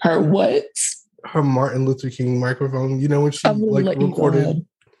her what? Her Martin Luther King microphone. You know when she like recorded.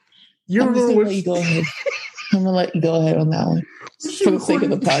 You remember when you go ahead. I'm gonna let you go ahead on that one for the sake of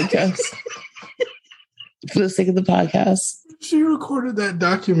the podcast. For the sake of the podcast. She recorded that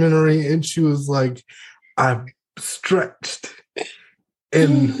documentary and she was like, I'm stretched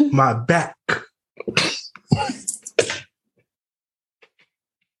in my back.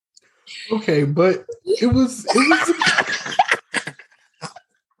 Okay, but it was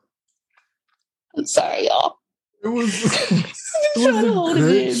I'm sorry, y'all. It was a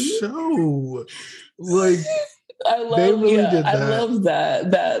good show. Like I love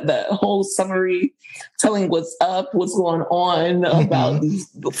that whole summary telling what's up, what's going on, about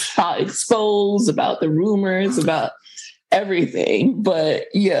the shot exposed, about the rumors, about everything. But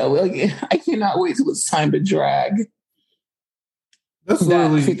yeah, like, I cannot wait till it's time to drag that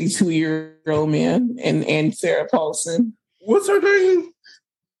 52-year-old man and Sarah Paulson. What's her name?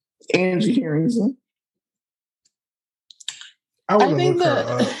 Angie Harrington. I want to look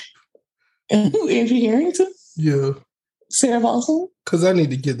her up. Who, Angie Harrington? Yeah. Sarah Paulson? Because I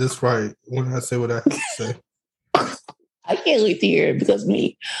need to get this right when I say what I have to say. I can't wait to hear it because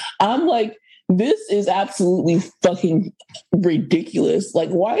I'm like, this is absolutely fucking ridiculous. Like,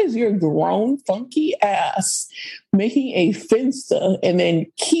 why is your grown, funky ass making a Finsta and then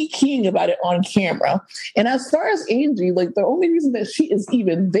keying about it on camera? And as far as Angie, like, the only reason that she is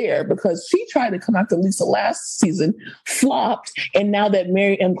even there because she tried to come after Lisa last season, flopped, and now that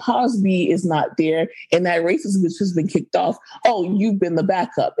Mary M. Cosby is not there and that racist bitch has been kicked off, you've been the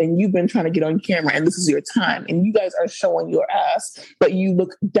backup and you've been trying to get on camera and this is your time and you guys are showing your ass, but you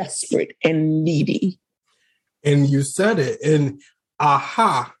look desperate and needy. And you said it. And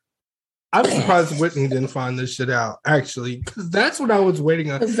aha. I'm surprised Whitney didn't find this shit out, actually, because that's what I was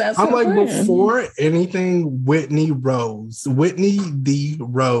waiting on. I'm like, before anything, Whitney D.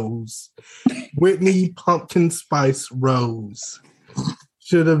 Rose, Whitney Pumpkin Spice Rose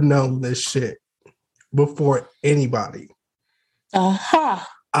should have known this shit before anybody. Aha.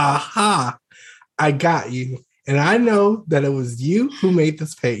 I got you. And I know that it was you who made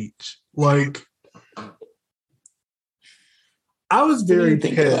this page. Like, I was very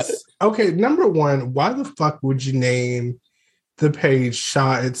pissed. Okay, number one, why the fuck would you name the page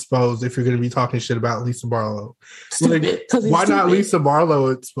Shot Exposed if you're going to be talking shit about Lisa Barlow? Stupid. Like, why not Lisa Barlow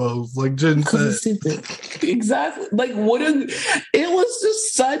Exposed? Like Jen said. Stupid. Exactly. Like, it was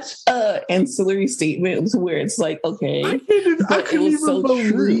just such a ancillary statement where it's like, okay. I couldn't even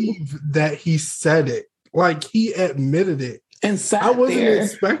believe that he said it. Like, he admitted it. And I wasn't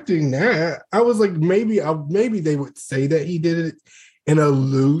expecting that. I was like, maybe they would say that he did it and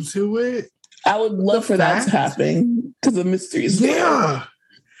allude to it. I would love for that to happen because the mystery is there.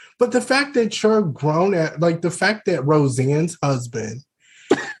 But the fact that you're grown the fact that Roseanne's husband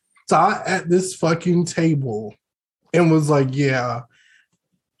sat at this fucking table and was like, yeah,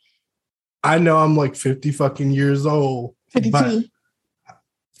 I know I'm like 50 fucking years old. 52.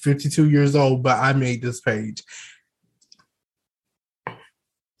 52 years old, but I made this page.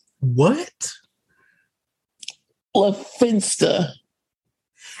 What? Finsta.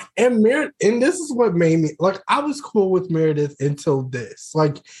 And this is what made me I was cool with Meredith until this.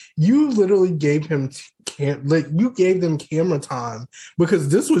 You literally gave him you gave them camera time because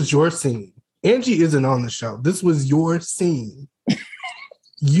this was your scene. Angie isn't on the show. This was your scene.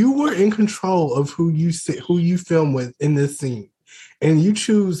 You were in control of who you film with in this scene, and you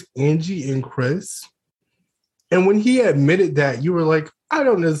choose Angie and Chris. And when he admitted that, you were like, I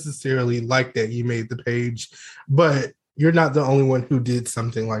don't necessarily like that you made the page, but you're not the only one who did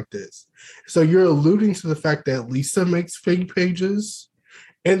something like this. So you're alluding to the fact that Lisa makes fake pages.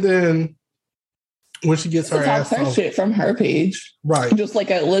 And then when she gets her ass on shit from her page. Right. Just like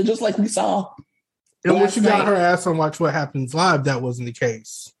we saw. And when she got her ass on Watch What Happens Live, that wasn't the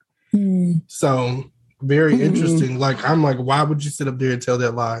case. So very interesting. I'm like, why would you sit up there and tell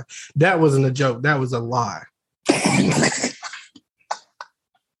that lie? That wasn't a joke. That was a lie.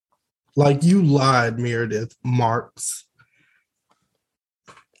 You lied, Meredith Marks.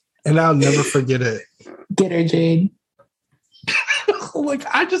 And I'll never forget it. Get her, Jade.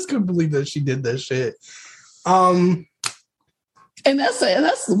 I just couldn't believe that she did that shit. And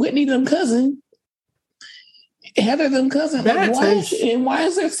that's Whitney them cousin. Heather them cousin. Why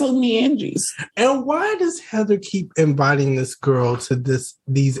is there so many Angies? And why does Heather keep inviting this girl to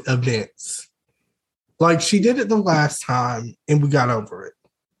these events? She did it the last time and we got over it.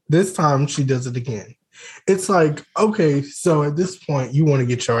 This time she does it again. It's okay, so at this point you want to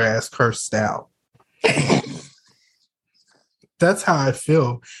get your ass cursed out. That's how I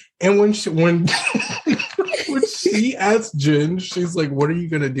feel. And when she asked Jen, she's like, what are you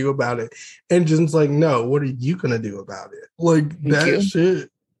gonna do about it? And Jen's like, no, what are you gonna do about it? Shit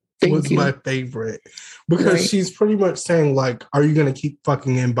was my favorite. Because she's pretty much saying, are you gonna keep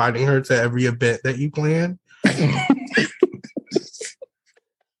fucking inviting her to every event that you plan?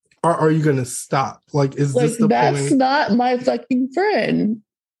 Or are you going to stop? Is this the point? That's not my fucking friend.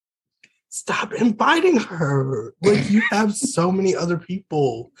 Stop inviting her. You have so many other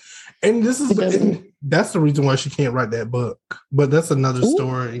people. And that's the reason why she can't write that book. But that's another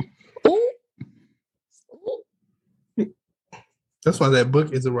story. That's why that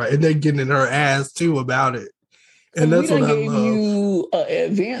book isn't right. And they're getting in her ass, too, about it. And that's what I love. We gave you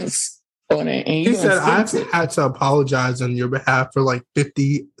advance on it. And he said, I've had to apologize on your behalf for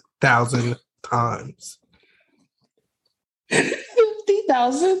 50,000 times.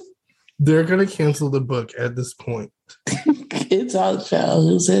 50,000? They're going to cancel the book at this point. It's all child.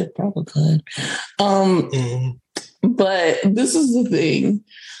 Who said probably could. But this is the thing.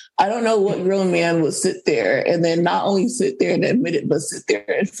 I don't know what grown man would sit there and then not only sit there and admit it, but sit there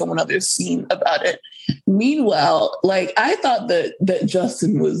and film another scene about it. Meanwhile, I thought that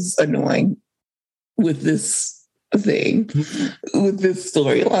Justin was annoying with this thing, with this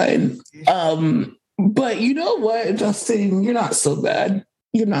storyline. But you know what, Justin, you're not so bad.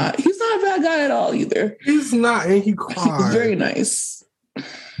 You're not. He's not a bad guy at all either. He's not, and he cried. He's very nice.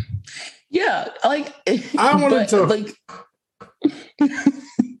 Yeah, I wanted to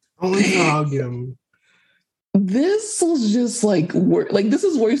only hug him. This was just this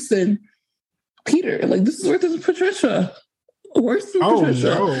is worse than Peter. This is worse than Patricia. Worse than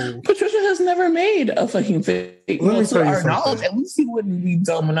Patricia. No. Patricia has never made a fucking fake. To our knowledge, at least he wouldn't be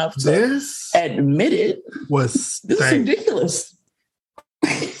dumb enough to admit it. This is ridiculous.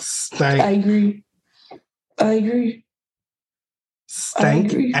 Stank. I agree.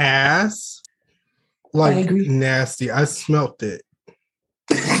 Stank ass. I agree. Nasty. I smelt it.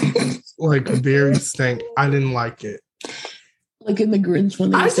 Very stank. I didn't like it. In the Grinch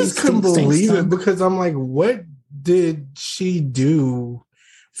when they I just couldn't believe it because I'm like, what did she do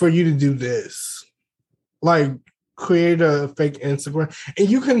for you to do this? Create a fake Instagram. And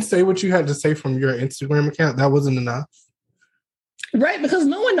you couldn't say what you had to say from your Instagram account. That wasn't enough. Right, because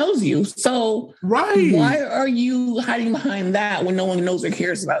no one knows you. So why are you hiding behind that when no one knows or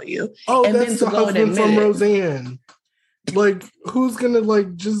cares about you? Oh, and that's the husband from Roseanne. Who's gonna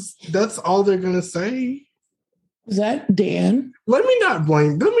that's all they're gonna say? Is that Dan? Let me not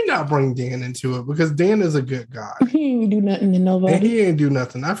bring Dan into it because Dan is a good guy. He ain't do nothing to nobody. And he ain't do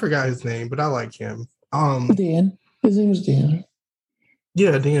nothing. I forgot his name, but I like him. Dan. His name is Dan.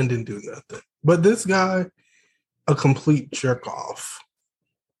 Yeah, Dan didn't do nothing. But this guy, a complete jerk off.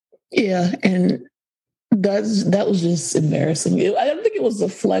 Yeah, and that was just embarrassing. I don't think it was the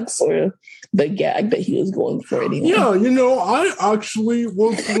flex or the gag that he was going for anyway. Yeah, I actually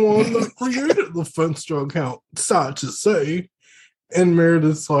was the one that created the Finsta account, sad to say. And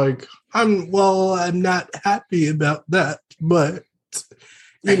Meredith's like, I'm not happy about that, but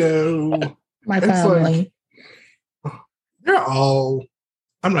my family. Like, they're all,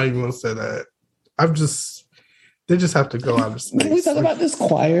 I'm not even gonna say that. They just have to go out of space. Can we talk about this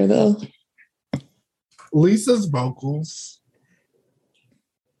choir though? Lisa's vocals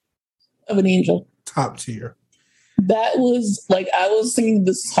of an angel. Top tier. That was like, I was singing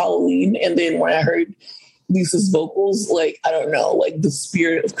this Halloween, and then when I heard Lisa's vocals, like, I don't know, like the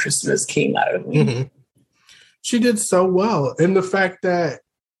spirit of Christmas came out of me. Mm-hmm. She did so well. And the fact that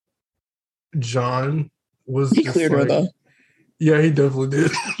John was he cleared her though. Yeah, he definitely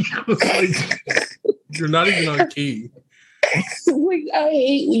did. He was like, you're not even on key. Like, I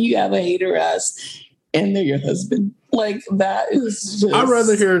hate when you have a hater ass and they're your husband. Like, that is just... I'd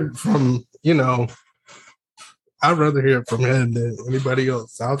rather hear it from, I'd rather hear it from him than anybody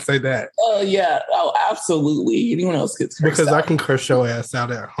else. I'll say that. Oh, yeah. Oh, absolutely. Anyone else gets cursed because out. I can curse your ass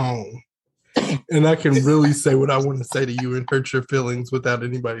out at home. And I can really say what I want to say to you and hurt your feelings without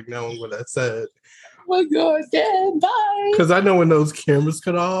anybody knowing what I said. Oh my God, yeah, bye. Because I know when those cameras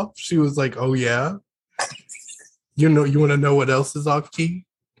cut off, she was like, oh, yeah? You want to know what else is off key?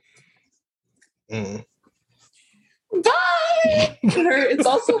 Bye. It's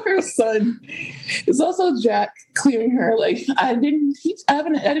also her son. It's also Jack clearing her. Like, I didn't have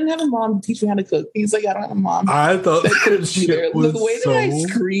a mom teach me how to cook. He's like, I don't have a mom. I thought that shit was the way so that I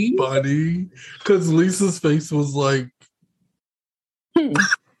screamed, funny, because Lisa's face was like,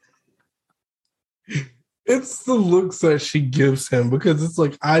 it's the looks that she gives him, because it's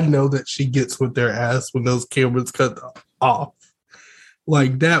like, I know that she gets with their ass when those cameras cut off.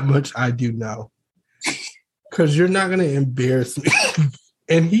 Like, that much I do know. Because you're not going to embarrass me.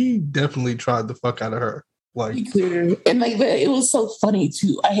 And he definitely tried the fuck out of her. Like, he cleared her. And like, it was so funny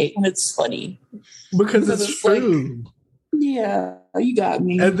too. I hate when it's funny. Because it's true. Like, yeah, you got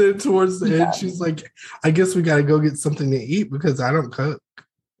me. And then towards the end, she's like, I guess we got to go get something to eat because I don't cook.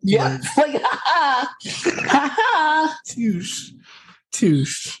 Yeah. Like ha ha.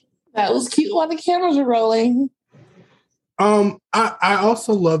 Touche. That was cute while the cameras are rolling. I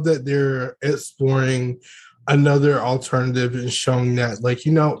also love that they're exploring another alternative and showing that, like,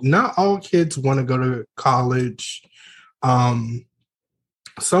 not all kids want to go to college. Some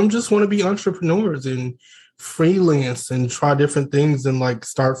just want to be entrepreneurs and freelance and try different things and like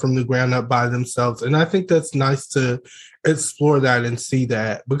start from the ground up by themselves. And I think that's nice to explore that and see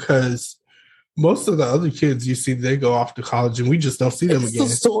that, because most of the other kids you see, they go off to college and we just don't see them again.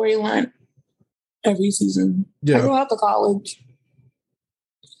 It's the storyline every season. Yeah. I go out to college.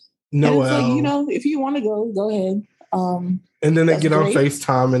 No, like, if you want to go ahead. And then they get on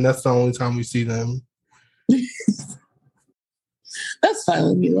FaceTime, and that's the only time we see them. That's fine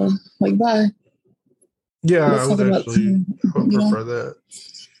with me, though. Like, bye. Yeah, I would actually prefer that.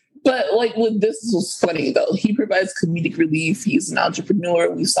 But like, with this was funny though. He provides comedic relief. He's an entrepreneur.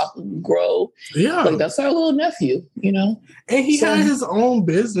 We saw him grow. Yeah, like that's our little nephew, And he had his own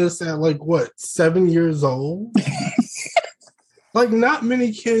business at 7 years old. Like, not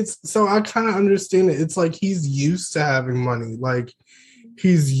many kids. So I kind of understand it. It's like he's used to having money. Like,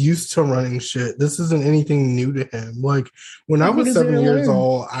 he's used to running shit. This isn't anything new to him. Like, when I was 7 years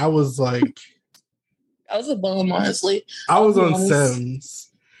old, I was like, I was a bum, honestly. I was on Sims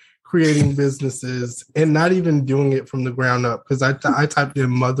creating businesses and not even doing it from the ground up, because I typed in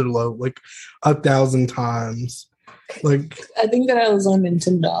Motherlode 1,000 times. Like, I think that I was on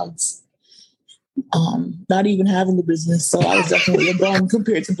Nintendogs. Not even having the business, so I was definitely a bum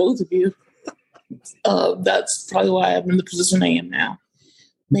compared to both of you. That's probably why I'm in the position I am now.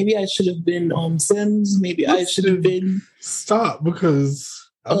 Maybe I should have been on Sims. Maybe I should have been... Stop, because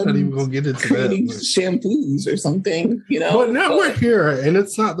I'm not even going to get into creating that. Shampoos or something, But now we're here, and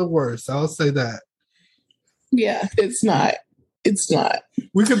it's not the worst. I'll say that. Yeah, it's not. It's not.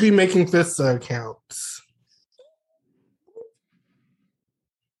 We could be making Finsta accounts.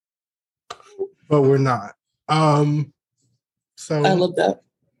 But we're not. So I love that.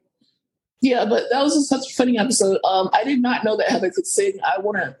 Yeah, but that was such a funny episode. I did not know that Heather could sing. I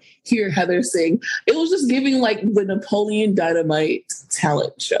want to hear Heather sing. It was just giving the Napoleon Dynamite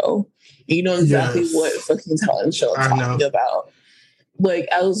talent show. You know exactly what fucking talent show I'm talking about. Like,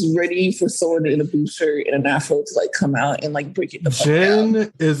 I was ready for someone in a blue shirt and an afro to come out and break it the fuck down.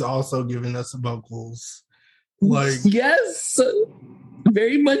 Jen is also giving us vocals. Yes,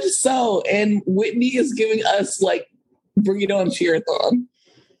 very much so. And Whitney is giving us Bring It On Cheerathon.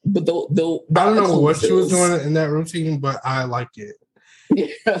 but they'll I don't know what she was doing in that routine, but I like it.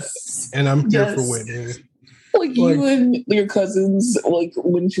 Yes. And I'm here for Whitney. Like you and your cousins, like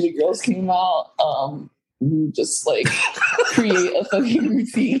when Chili Girls came out, you just like create a fucking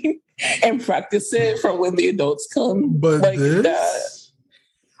routine and practice it for when the adults come. But like this, that.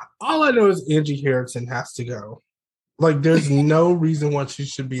 All I know is Angie Harrison has to go. Like, there's no reason why she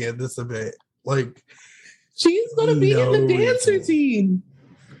should be at this event. Like, she's gonna be in the dance routine.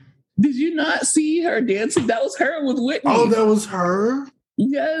 Did you not see her dancing? That was her with Whitney. Oh, that was her?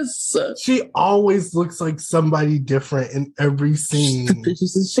 Yes. She always looks like somebody different in every scene.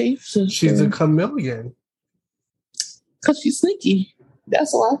 She's a shapeshifter. She's a chameleon. Because she's sneaky.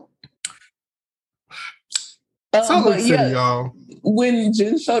 That's why. Salt Lake City, y'all. When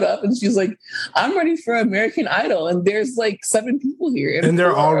Jen showed up and she's like, I'm ready for American Idol. And there's like 7 people here. And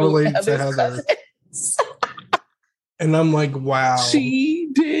they're all related to Heather. And I'm like, wow. She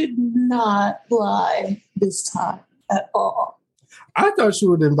did not lie this time at all. I thought she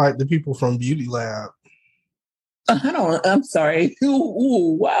would invite the people from Beauty Lab. I'm sorry.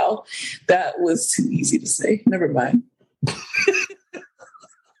 Ooh, wow. That was too easy to say. Never mind.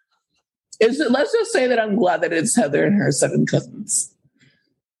 Let's just say that I'm glad that it's Heather and her 7 cousins.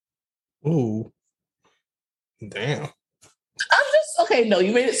 Ooh. Damn. Okay, no,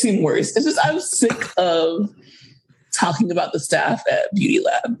 you made it seem worse. It's just I'm sick of talking about the staff at Beauty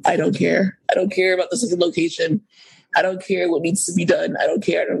Lab. I don't care. I don't care about the second location. I don't care what needs to be done. I don't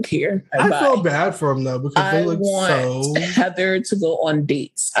care. I feel bad for them though because they look so. Heather to go on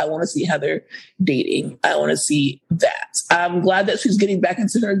dates. I want to see Heather dating. I want to see that. I'm glad that she's getting back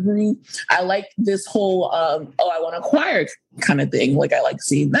into her groove. I like this whole I want to choir kind of thing. Like I like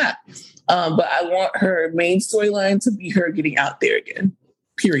seeing that. But I want her main storyline to be her getting out there again.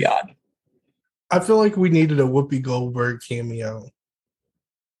 Period. I feel like we needed a Whoopi Goldberg cameo.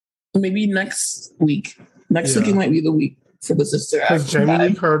 Maybe next week. Next week might be the week for the sister. Because Jamie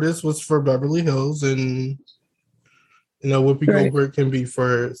Lee Curtis was for Beverly Hills, and Whoopi Goldberg can be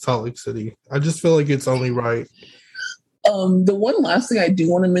for Salt Lake City. I just feel like it's only right. The one last thing I do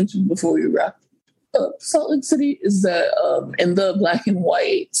want to mention before we wrap up Salt Lake City is that in the black and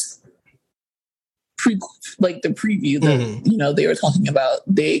white the preview that they were talking about,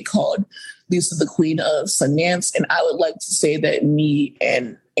 they called Lisa the Queen of Sundance, and I would like to say that me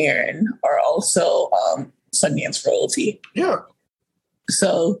and Aaron are also Sundance royalty. Yeah.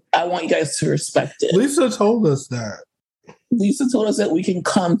 So I want you guys to respect it. Lisa told us that. Lisa told us that we can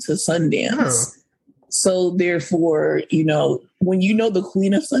come to Sundance. Yeah. So therefore, when you know the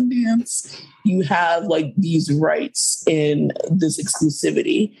Queen of Sundance, you have like these rights in this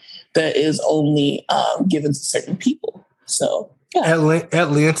exclusivity that is only given to certain people. So yeah.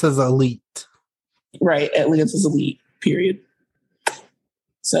 Atlanta's elite. Right. Atlanta's elite, period.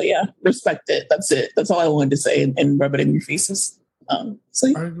 So yeah, respect it. That's it. That's all I wanted to say and rub it in your faces. So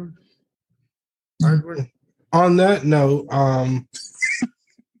yeah. I agree. On that note,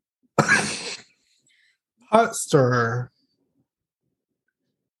 Hot Stir.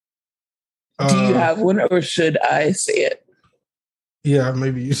 Do you have one or should I say it? Yeah,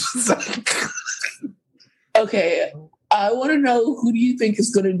 maybe you should say it. Okay. I want to know who do you think is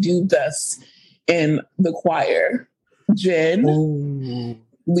going to do best in the choir? Jen, Ooh.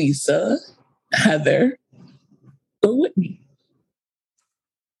 Lisa, Heather, or Whitney?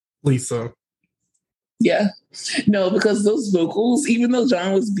 Lisa. Yeah. No, because those vocals, even though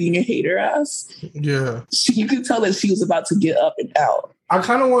John was being a hater ass, yeah, you could tell that she was about to get up and out. I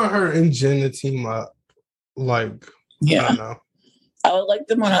kind of want her and Jen to team up. Like, yeah. I don't know. I would like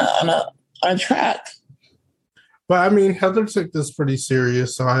them on a track. But I mean, Heather took this pretty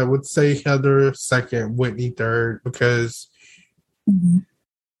serious, so I would say Heather second, Whitney third, because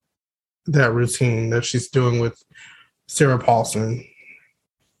that routine that she's doing with Sarah Paulson.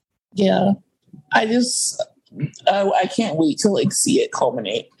 Yeah, I can't wait to see it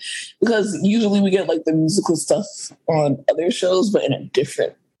culminate, because usually we get the musical stuff on other shows, but in a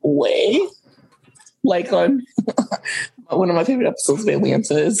different way. Like on one of my favorite episodes of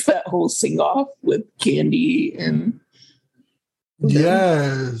Atlanta is that whole sing-off with Candy and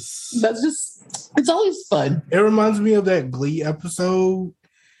yes, that's just, it's always fun. It reminds me of that Glee episode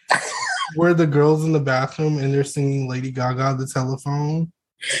where the girls in the bathroom and they're singing Lady Gaga the telephone.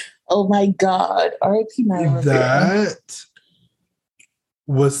 Oh my God, R.I.P. Nyla. That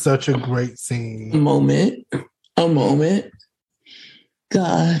was such a great scene. A moment.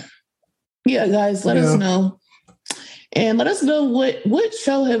 God. Yeah, guys, let us know. And let us know what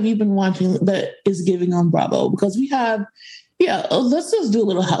show have you been watching that is giving on Bravo? Because we have, let's just do a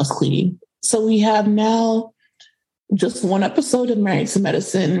little house cleaning. So we have now just one episode of Married to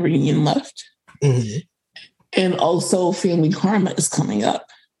Medicine reunion left. Mm-hmm. And also Family Karma is coming up.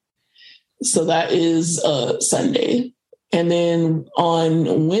 So that is Sunday. And then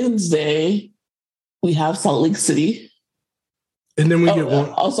on Wednesday, we have Salt Lake City. And then we get one.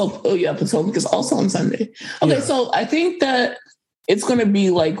 Also, Potomac is also on Sunday. Okay, so I think that it's going to be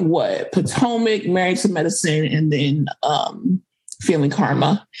like what? Potomac, Married to Medicine, and then Family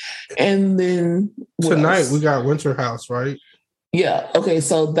Karma. And then tonight we got Winter House, right? Yeah. Okay,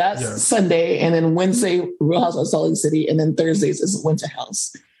 so that's Sunday. And then Wednesday, Real House of Salt Lake City. And then Thursdays is Winter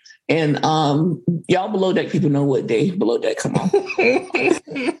House. And y'all Below Deck people know what day Below Deck come on.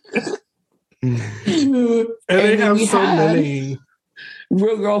 And they have so many.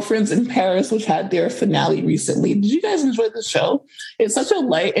 Real Girlfriends in Paris, which had their finale recently. Did you guys enjoy the show? It's such a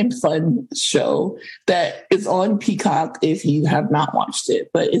light and fun show that is on Peacock if you have not watched it.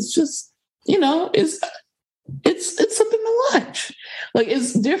 But it's just, it's something to watch. Like,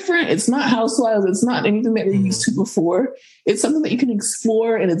 it's different. It's not Housewives. It's not anything that we're used to before. It's something that you can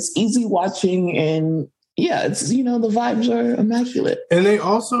explore, and it's easy watching. And yeah, it's, the vibes are immaculate. And they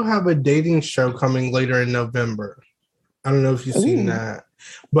also have a dating show coming later in November. I don't know if you've seen that,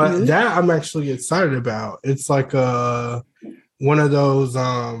 but that I'm actually excited about. It's like one of those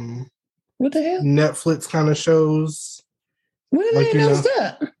what the hell? Netflix kind of shows. When did they announce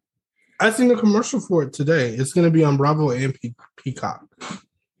that? I seen the commercial for it today. It's going to be on Bravo and Peacock.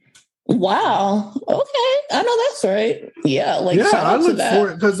 Wow. Okay. I know that's right. Yeah. I look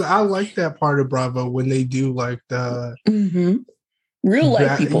for it because I like that part of Bravo when they do like the real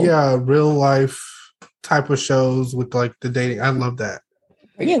life people. Yeah, real life type of shows with like the dating. I love that.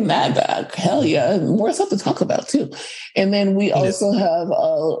 Bringing that back. Hell yeah. More stuff to talk about too. And then we also have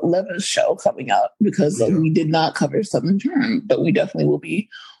a Leva's show coming out because we did not cover Southern Charm, but we definitely will be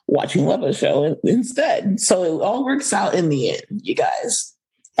watching Leva's show instead. So it all works out in the end, you guys.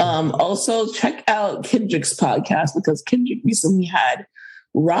 Also check out Kendrick's podcast because Kendrick recently had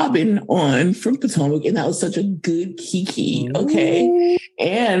Robin on from Potomac, and that was such a good kiki, okay?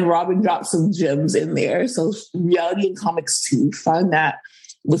 And Robin dropped some gems in there. So Reality and Comics 2, find that,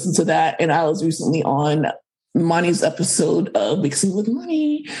 listen to that. And I was recently on Money's episode of Mixing with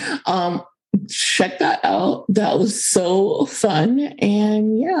Money. Check that out. That was so fun.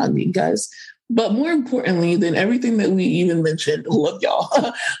 And yeah, you guys, but more importantly than everything that we even mentioned, love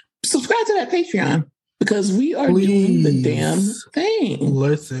y'all. Subscribe to that Patreon. Because we are doing the damn thing.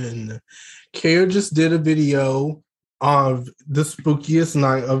 Listen, Kara just did a video of the spookiest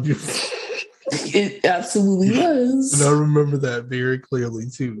night of your It absolutely was. And I remember that very clearly,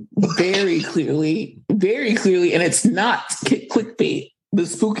 too. Very clearly. Very clearly. And it's not clickbait. The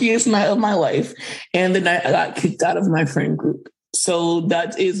spookiest night of my life. And the night I got kicked out of my friend group. So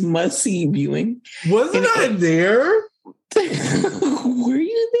that is must-see viewing. Wasn't I there? Were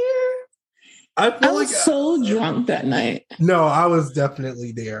you there? I was so drunk that night. No, I was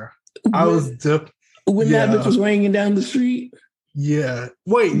definitely there. When that bitch was ringing down the street. Yeah.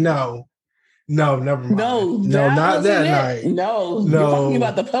 Wait, no, never mind. No, not that night. No, you're talking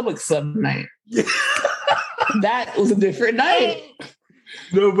about the public sub night. Yeah. That was a different night.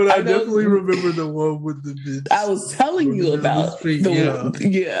 No, but I definitely remember the one with the bitch. I was telling you about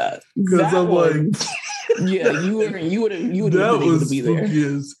because I'm like. Yeah, you would have been able to be there.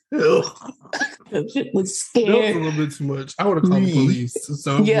 As hell. That shit was scared. That was a little bit too much. I would have called the police.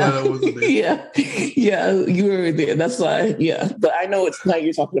 So I'm glad I wasn't there. Yeah, you were there. That's why. Yeah, but I know it's not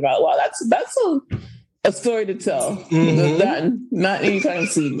you're talking about. Wow, that's a story to tell. Not anytime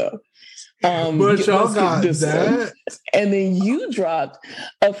soon though. But y'all got that, and then you dropped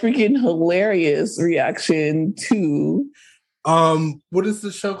a freaking hilarious reaction to. What is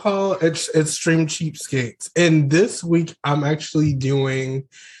the show called? It's Extreme Cheapskates. And this week I'm actually doing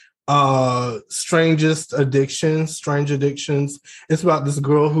Strange Addictions. It's about this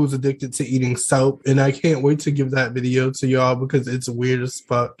girl who's addicted to eating soap, and I can't wait to give that video to y'all because it's weird as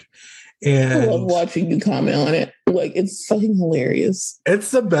fuck. And I love watching you comment on it. Like, it's fucking hilarious.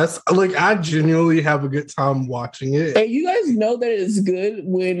 It's the best. Like, I genuinely have a good time watching it. And you guys know that it's good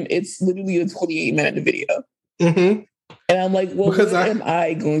when it's literally a 28-minute video. Mm-hmm. And I'm like, well, what am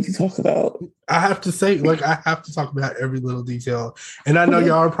I going to talk about? I have to say, like, I have to talk about every little detail. And I know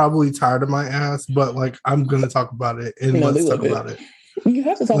y'all are probably tired of my ass, but, like, I'm going to talk about it. And let's talk about it. You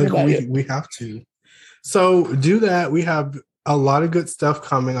have to talk about it. We have to. So do that. We have a lot of good stuff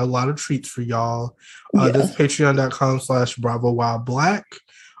coming, a lot of treats for y'all. This patreon.com/BravoWildBlack.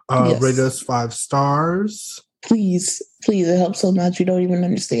 Rate us 5 stars. Please. It helps so much. You don't even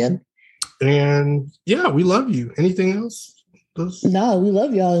understand. And yeah, we love you. Anything else? No, we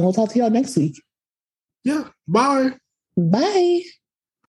love y'all, and we'll talk to y'all next week. Yeah. Bye. Bye.